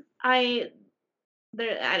 I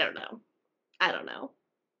don't know. I don't know.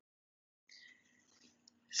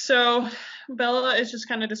 So Bella is just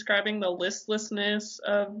kind of describing the listlessness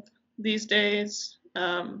of these days.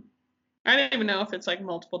 I don't even know if it's like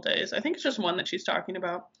multiple days. I think it's just one that she's talking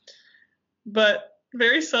about. But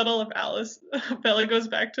very subtle of Alice. Bella goes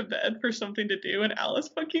back to bed for something to do, and Alice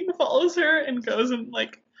fucking follows her and goes and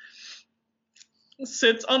like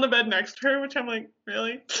sits on the bed next to her, which I'm like,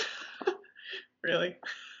 really? Really?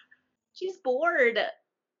 She's bored.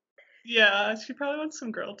 Yeah, she probably wants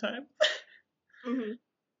some girl time. Mm-hmm.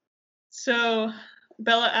 So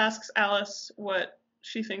Bella asks Alice what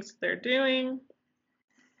she thinks they're doing,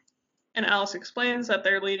 and Alice explains that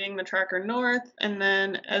they're leading the tracker north, and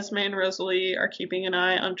then Esme and Rosalie are keeping an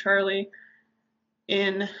eye on Charlie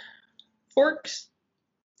in Forks,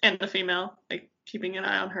 and the female, like keeping an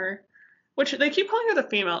eye on her, which they keep calling her the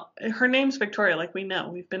female. Her name's Victoria, like we know,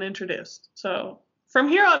 we've been introduced. So from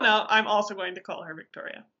here on out, I'm also going to call her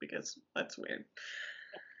Victoria because that's weird.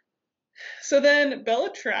 So then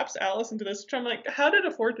Bella traps Alice into this, which I'm like, how did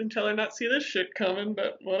a fortune teller not see this shit coming?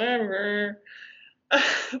 But whatever.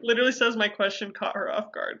 Literally says my question caught her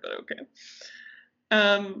off guard, but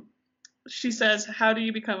okay. She says, how do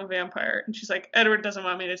you become a vampire? And she's like, Edward doesn't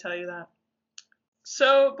want me to tell you that.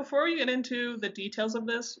 So before we get into the details of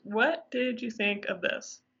this, what did you think of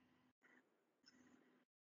this?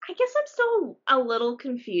 I guess I'm still a little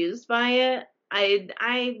confused by it.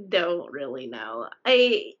 I don't really know.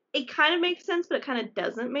 It kind of makes sense, but it kind of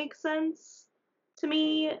doesn't make sense to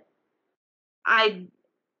me.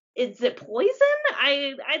 Is it poison?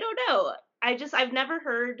 I don't know. I've never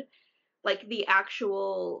heard like the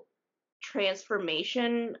actual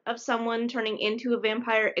transformation of someone turning into a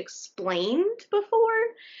vampire explained before.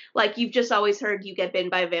 Like you've just always heard you get bitten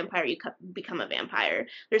by a vampire, you become a vampire.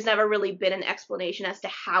 There's never really been an explanation as to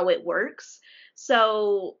how it works.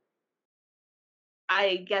 So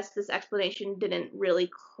I guess this explanation didn't really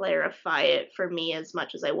clarify it for me as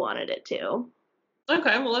much as I wanted it to.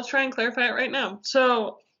 Okay, well, let's try and clarify it right now.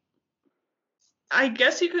 So, I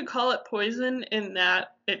guess you could call it poison in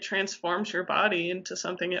that it transforms your body into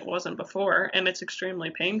something it wasn't before, and it's extremely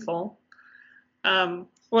painful.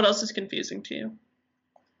 What else is confusing to you?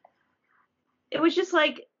 It was just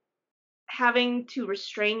like having to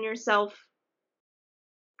restrain yourself.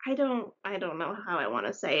 I don't know how I want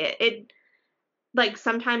to say it. It like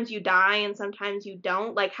sometimes you die and sometimes you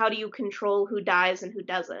don't. Like how do you control who dies and who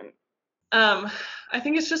doesn't? Um, I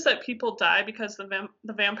think it's just that people die because the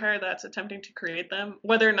vampire that's attempting to create them,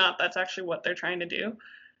 whether or not that's actually what they're trying to do,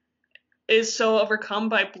 is so overcome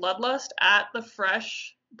by bloodlust at the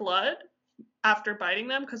fresh blood after biting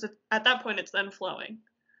them, because at that point it's then flowing,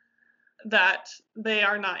 that they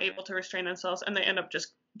are not able to restrain themselves and they end up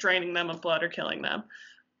just draining them of blood or killing them.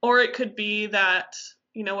 Or it could be that,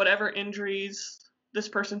 whatever injuries this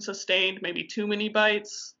person sustained, maybe too many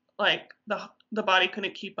bites, like the body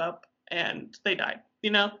couldn't keep up and they died.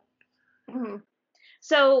 Hmm.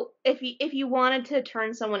 So if you wanted to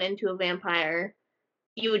turn someone into a vampire,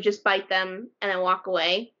 you would just bite them and then walk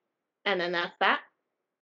away, and then that's that.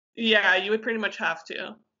 Yeah, you would pretty much have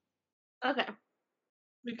to. Okay.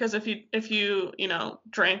 Because if you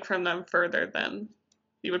drank from them further, then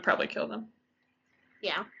you would probably kill them.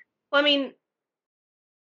 Yeah. Well, I mean,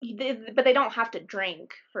 but they don't have to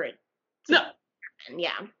drink for it to No. happen.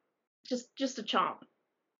 Yeah. Just a chomp.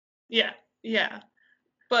 Yeah. Yeah.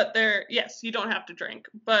 But yes, you don't have to drink.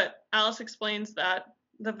 But Alice explains that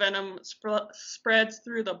the venom spreads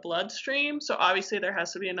through the bloodstream, so obviously there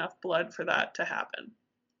has to be enough blood for that to happen.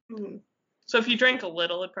 Mm-hmm. So if you drank a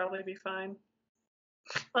little, it'd probably be fine.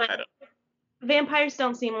 But I don't. vampires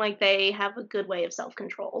don't seem like they have a good way of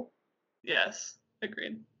self-control. Yes,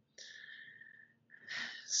 agreed.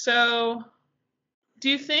 So, do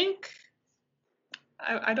you think?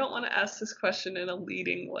 I don't want to ask this question in a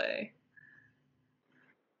leading way.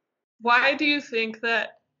 Why do you think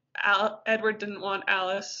that Edward didn't want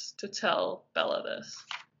Alice to tell Bella this?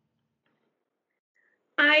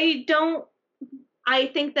 I don't. I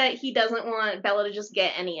think that he doesn't want Bella to just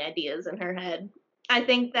get any ideas in her head. I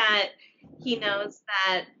think that he knows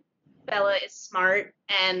that Bella is smart,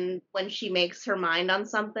 and when she makes her mind on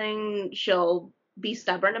something, she'll be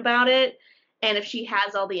stubborn about it. And if she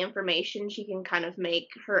has all the information, she can kind of make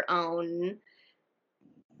her own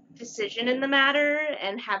decision in the matter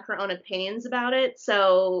and have her own opinions about it.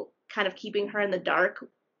 So, kind of keeping her in the dark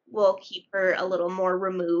will keep her a little more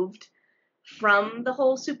removed from the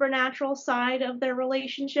whole supernatural side of their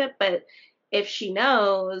relationship. But if she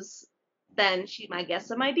knows, then she might get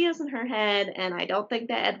some ideas in her head, and I don't think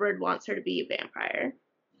that Edward wants her to be a vampire.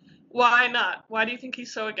 Why not? Why do you think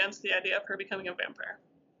he's so against the idea of her becoming a vampire?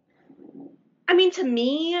 I mean, to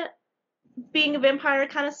me, being a vampire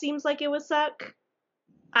kind of seems like it would suck.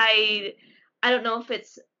 I I don't know if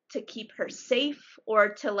it's to keep her safe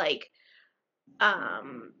or to like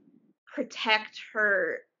um protect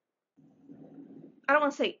her. I don't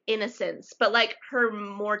want to say innocence, but like her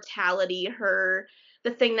mortality, her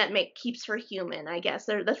the thing that keeps her human, I guess,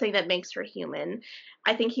 or the thing that makes her human.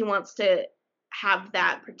 I think he wants to have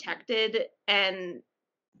that protected and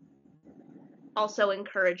also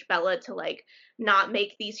encourage Bella to like not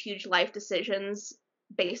make these huge life decisions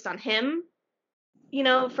based on him,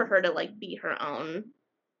 for her to like be her own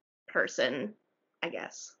person, I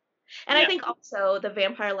guess. And I Yeah. think also the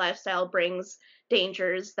vampire lifestyle brings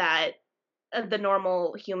dangers that the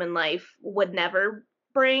normal human life would never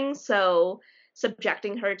bring. So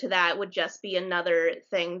subjecting her to that would just be another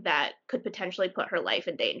thing that could potentially put her life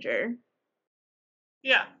in danger.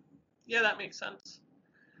 Yeah. Yeah, that makes sense.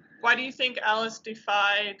 Why do you think Alice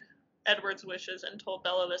defied Edward's wishes and told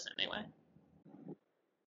Bella this anyway?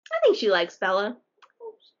 I think she likes Bella.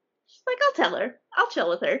 She's like, I'll tell her. I'll chill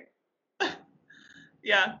with her.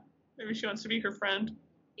 Yeah. Maybe she wants to be her friend.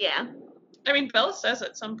 Yeah. I mean, Bella says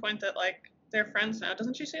at some point that, like, they're friends now.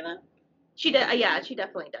 Doesn't she say that? Yeah, she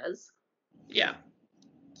definitely does. Yeah.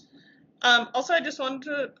 Also, I just wanted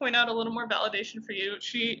to point out a little more validation for you.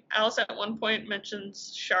 Alice at one point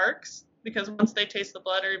mentions sharks, because once they taste the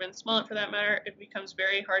blood, or even smell it for that matter, it becomes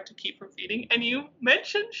very hard to keep from feeding. And you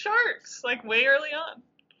mentioned sharks, like, way early on.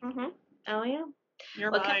 Mm-hmm. Oh, yeah.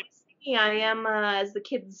 You're What can mine. I say? I am, as the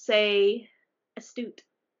kids say, astute.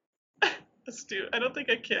 Astute. I don't think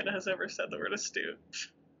a kid has ever said the word astute.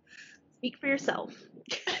 Speak for yourself.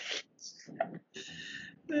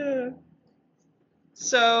 Yeah.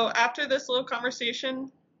 So after this little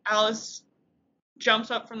conversation, Alice jumps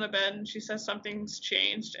up from the bed and she says something's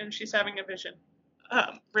changed and she's having a vision.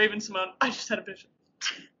 Raven Simone, I just had a vision.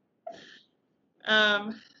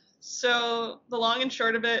 So the long and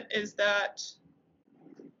short of it is that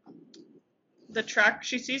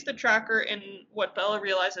she sees the tracker in what Bella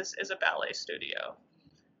realizes is a ballet studio.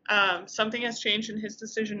 Something has changed in his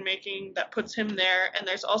decision making that puts him there, and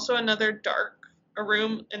there's also a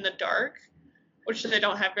room in the dark, which they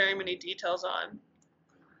don't have very many details on.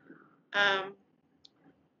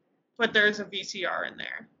 But there's a VCR in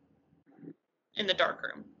there, in the dark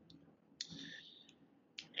room.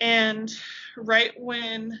 And right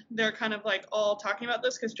when they're kind of like all talking about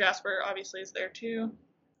this, because Jasper obviously is there too,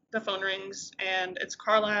 the phone rings and it's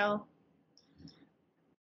Carlisle.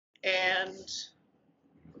 And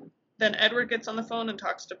then Edward gets on the phone and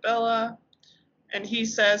talks to Bella, and he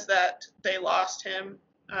says that they lost him,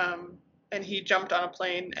 and he jumped on a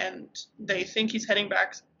plane, and they think he's heading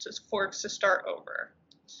back to Forks to start over.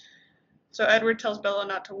 So Edward tells Bella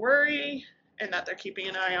not to worry, and that they're keeping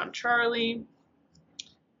an eye on Charlie.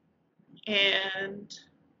 And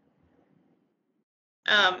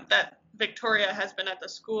that Victoria has been at the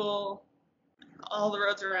school, all the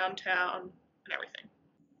roads around town, and everything.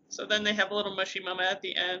 So then they have a little mushy moment at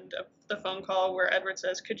the end of the phone call where Edward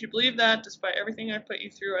says, "Could you believe that? Despite everything I put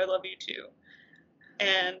you through, I love you too."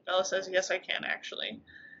 And Bella says, "Yes, I can, actually."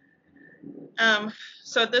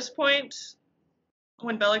 So at this point,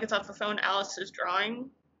 when Bella gets off the phone, Alice is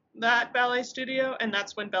drawing that ballet studio, and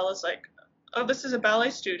that's when Bella's like, "Oh, this is a ballet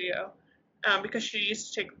studio," because she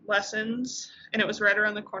used to take lessons, and it was right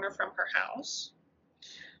around the corner from her house,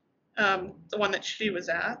 the one that she was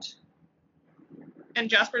at. And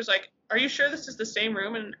Jasper's like, "Are you sure this is the same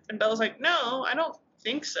room?" And Bella's like, "No, I don't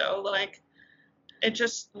think so. Like, it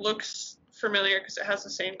just looks familiar because it has the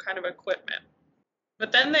same kind of equipment."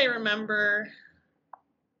 But then they remember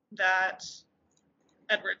that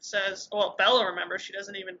Edward says, well, Bella remembers, she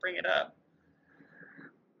doesn't even bring it up,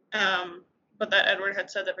 but that Edward had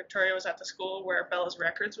said that Victoria was at the school where Bella's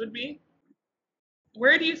records would be.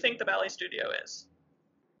 Where do you think the ballet studio is?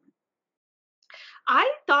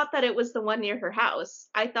 I thought that it was the one near her house.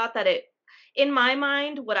 I thought that in my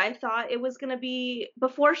mind, what I thought it was going to be,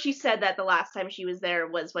 before she said that the last time she was there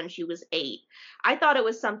was when she was 8, I thought it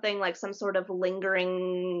was something like some sort of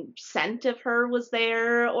lingering scent of her was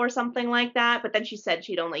there or something like that. But then she said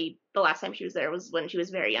the last time she was there was when she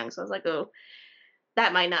was very young. So I was like, oh,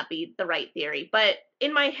 that might not be the right theory. But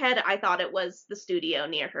in my head, I thought it was the studio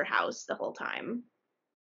near her house the whole time.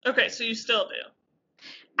 Okay, so you still do.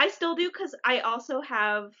 I still do, because I also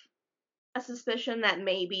have a suspicion that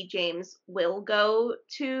maybe James will go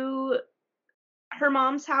to her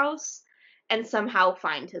mom's house and somehow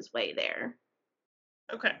find his way there.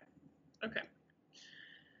 Okay.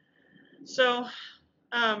 So,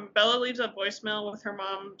 Bella leaves a voicemail with her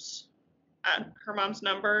mom's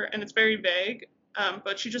number, and it's very vague.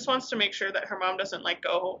 But she just wants to make sure that her mom doesn't like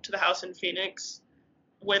go to the house in Phoenix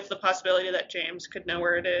with the possibility that James could know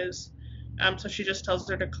where it is. So she just tells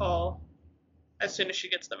her to call as soon as she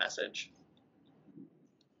gets the message.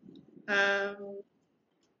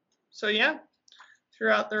 So yeah,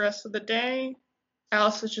 throughout the rest of the day,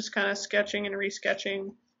 Alice is just kind of sketching and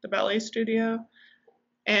resketching the ballet studio.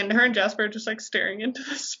 And her and Jasper are just like staring into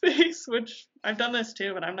the space, which I've done this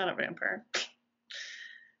too, but I'm not a vampire.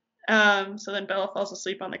 So then Bella falls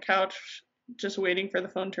asleep on the couch, just waiting for the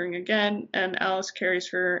phone to ring again, and Alice carries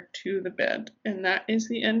her to the bed. And that is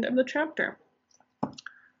the end of the chapter.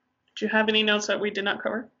 Do you have any notes that we did not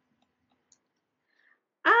cover?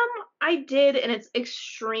 I did, and it's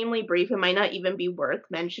extremely brief. It might not even be worth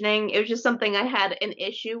mentioning. It was just something I had an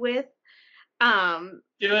issue with. Do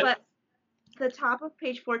it. But the top of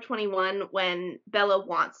page 421, when Bella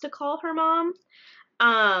wants to call her mom,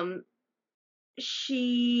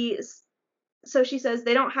 she says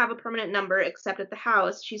they don't have a permanent number except at the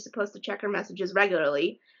house. She's supposed to check her messages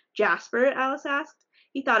regularly. Jasper, Alice asked.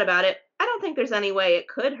 He thought about it. I don't think there's any way it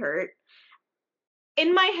could hurt.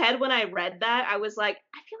 In my head, when I read that, I was like,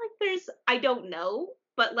 I feel like I don't know,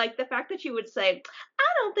 but like the fact that you would say, I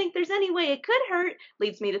don't think there's any way it could hurt,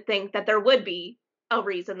 leads me to think that there would be a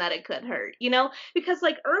reason that it could hurt, because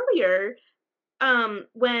like earlier,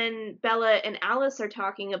 when Bella and Alice are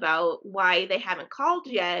talking about why they haven't called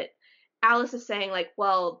yet, Alice is saying like,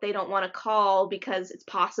 well, they don't want to call because it's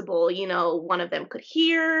possible, one of them could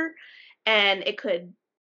hear, and it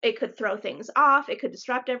could throw things off, it could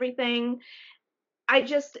disrupt everything. It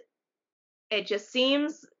just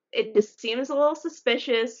seems a little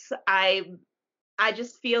suspicious. I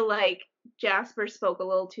just feel like Jasper spoke a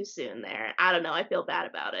little too soon there. I don't know. I feel bad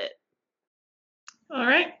about it. All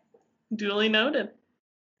right. Duly noted.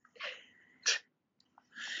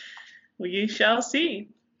 We shall see.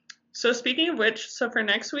 So speaking of which, so for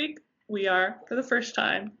next week, we are, for the first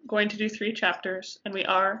time, going to do 3 chapters, and we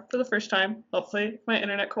are, for the first time, hopefully if my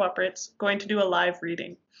internet cooperates, going to do a live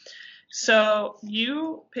reading. So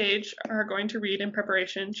you, Paige, are going to read in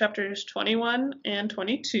preparation chapters 21 and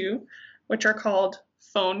 22, which are called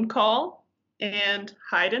Phone Call and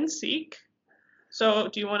Hide and Seek. So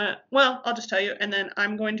do you want to, well, I'll just tell you, and then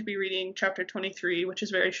I'm going to be reading chapter 23, which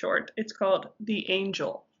is very short. It's called The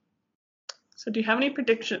Angel. So do you have any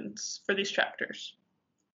predictions for these chapters?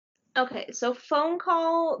 Okay, so phone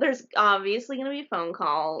call, there's obviously going to be a phone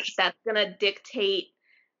call. That's going to dictate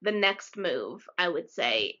the next move, I would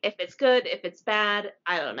say. If it's good, if it's bad,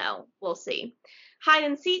 I don't know. We'll see. Hide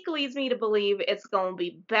and seek leads me to believe it's going to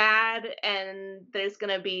be bad, and there's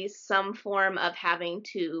going to be some form of having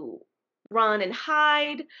to run and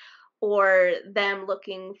hide, or them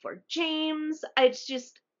looking for James. It's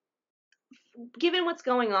just, given what's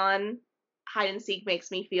going on, hide and seek makes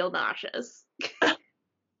me feel nauseous.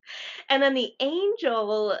 And then the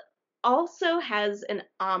angel also has an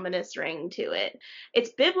ominous ring to it.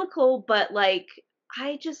 It's biblical, but like,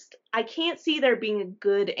 I can't see there being a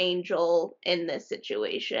good angel in this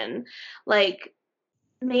situation. Like,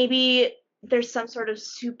 maybe there's some sort of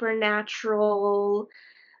supernatural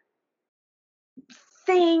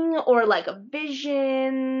thing, or like a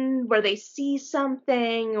vision where they see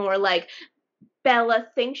something, or like Bella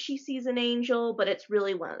thinks she sees an angel, but it's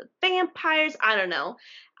really one of the vampires. I don't know.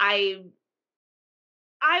 I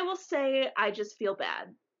will say I just feel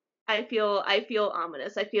bad. I feel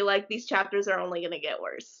ominous. I feel like these chapters are only going to get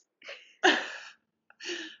worse.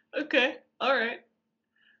 Okay, all right.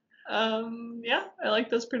 Yeah, I like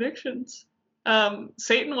those predictions.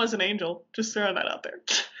 Satan was an angel. Just throwing that out there.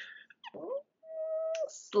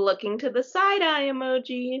 Looking to the side eye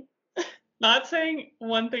emoji. Not saying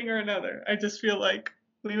one thing or another. I just feel like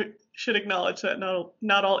we should acknowledge that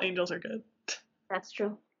not all angels are good. That's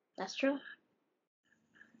true. That's true.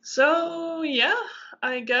 So, yeah,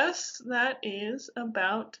 I guess that is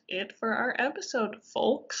about it for our episode,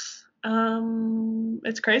 folks.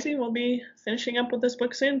 It's crazy. We'll be finishing up with this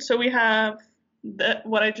book soon. So we have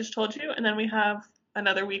what I just told you, and then we have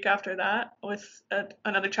another week after that with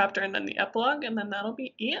another chapter and then the epilogue, and then that'll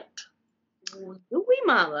be it. Ooh,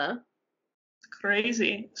 mama.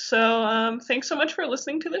 Crazy. So thanks so much for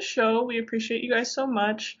listening to the show. We appreciate you guys so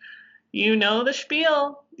much. You know the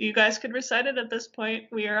spiel. You guys could recite it at this point.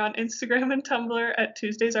 We are on Instagram and Tumblr at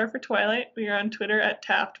Tuesdays Are for Twilight. We are on Twitter at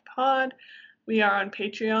TaftPod. We are on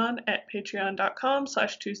Patreon at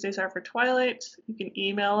patreon.com/Tuesdays Are for Twilight. You can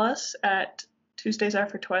email us at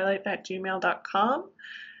tuesdaysarefortwilight@gmail.com.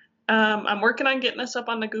 I'm working on getting us up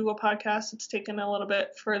on the Google Podcast. It's taken a little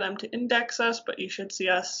bit for them to index us, but you should see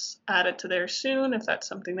us added to there soon if that's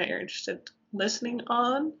something that you're interested in listening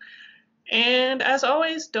on. And as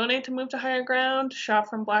always, donate to Move to Higher Ground, shop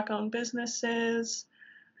from Black-owned businesses,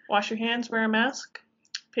 wash your hands, wear a mask.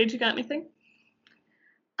 Paige, you got anything?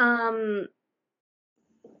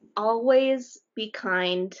 Always be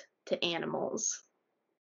kind to animals.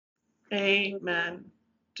 Amen.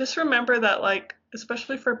 Just remember that, like,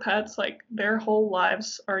 especially for pets, like, their whole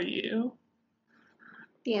lives are you.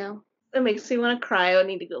 Yeah. It makes me want to cry. I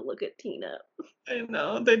need to go look at Tina. I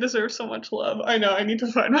know. They deserve so much love. I know. I need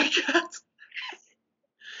to find my cat.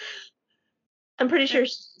 I'm pretty sure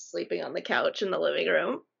she's sleeping on the couch in the living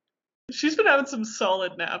room. She's been having some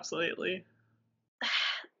solid naps lately.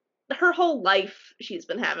 Her whole life, she's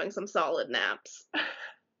been having some solid naps.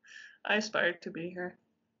 I aspire to be her.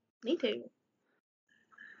 Me too.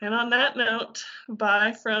 And on that note,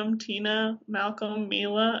 bye from Tina, Malcolm,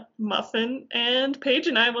 Mila, Muffin, and Paige,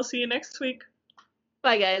 and I will see you next week.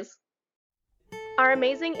 Bye, guys. Our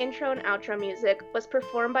amazing intro and outro music was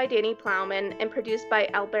performed by Danny Plowman and produced by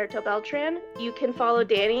Alberto Beltran. You can follow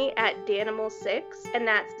Danny at Danimal6, and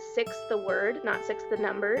that's 6 the word, not 6 the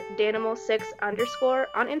number, Danimal6_ on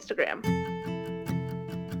Instagram.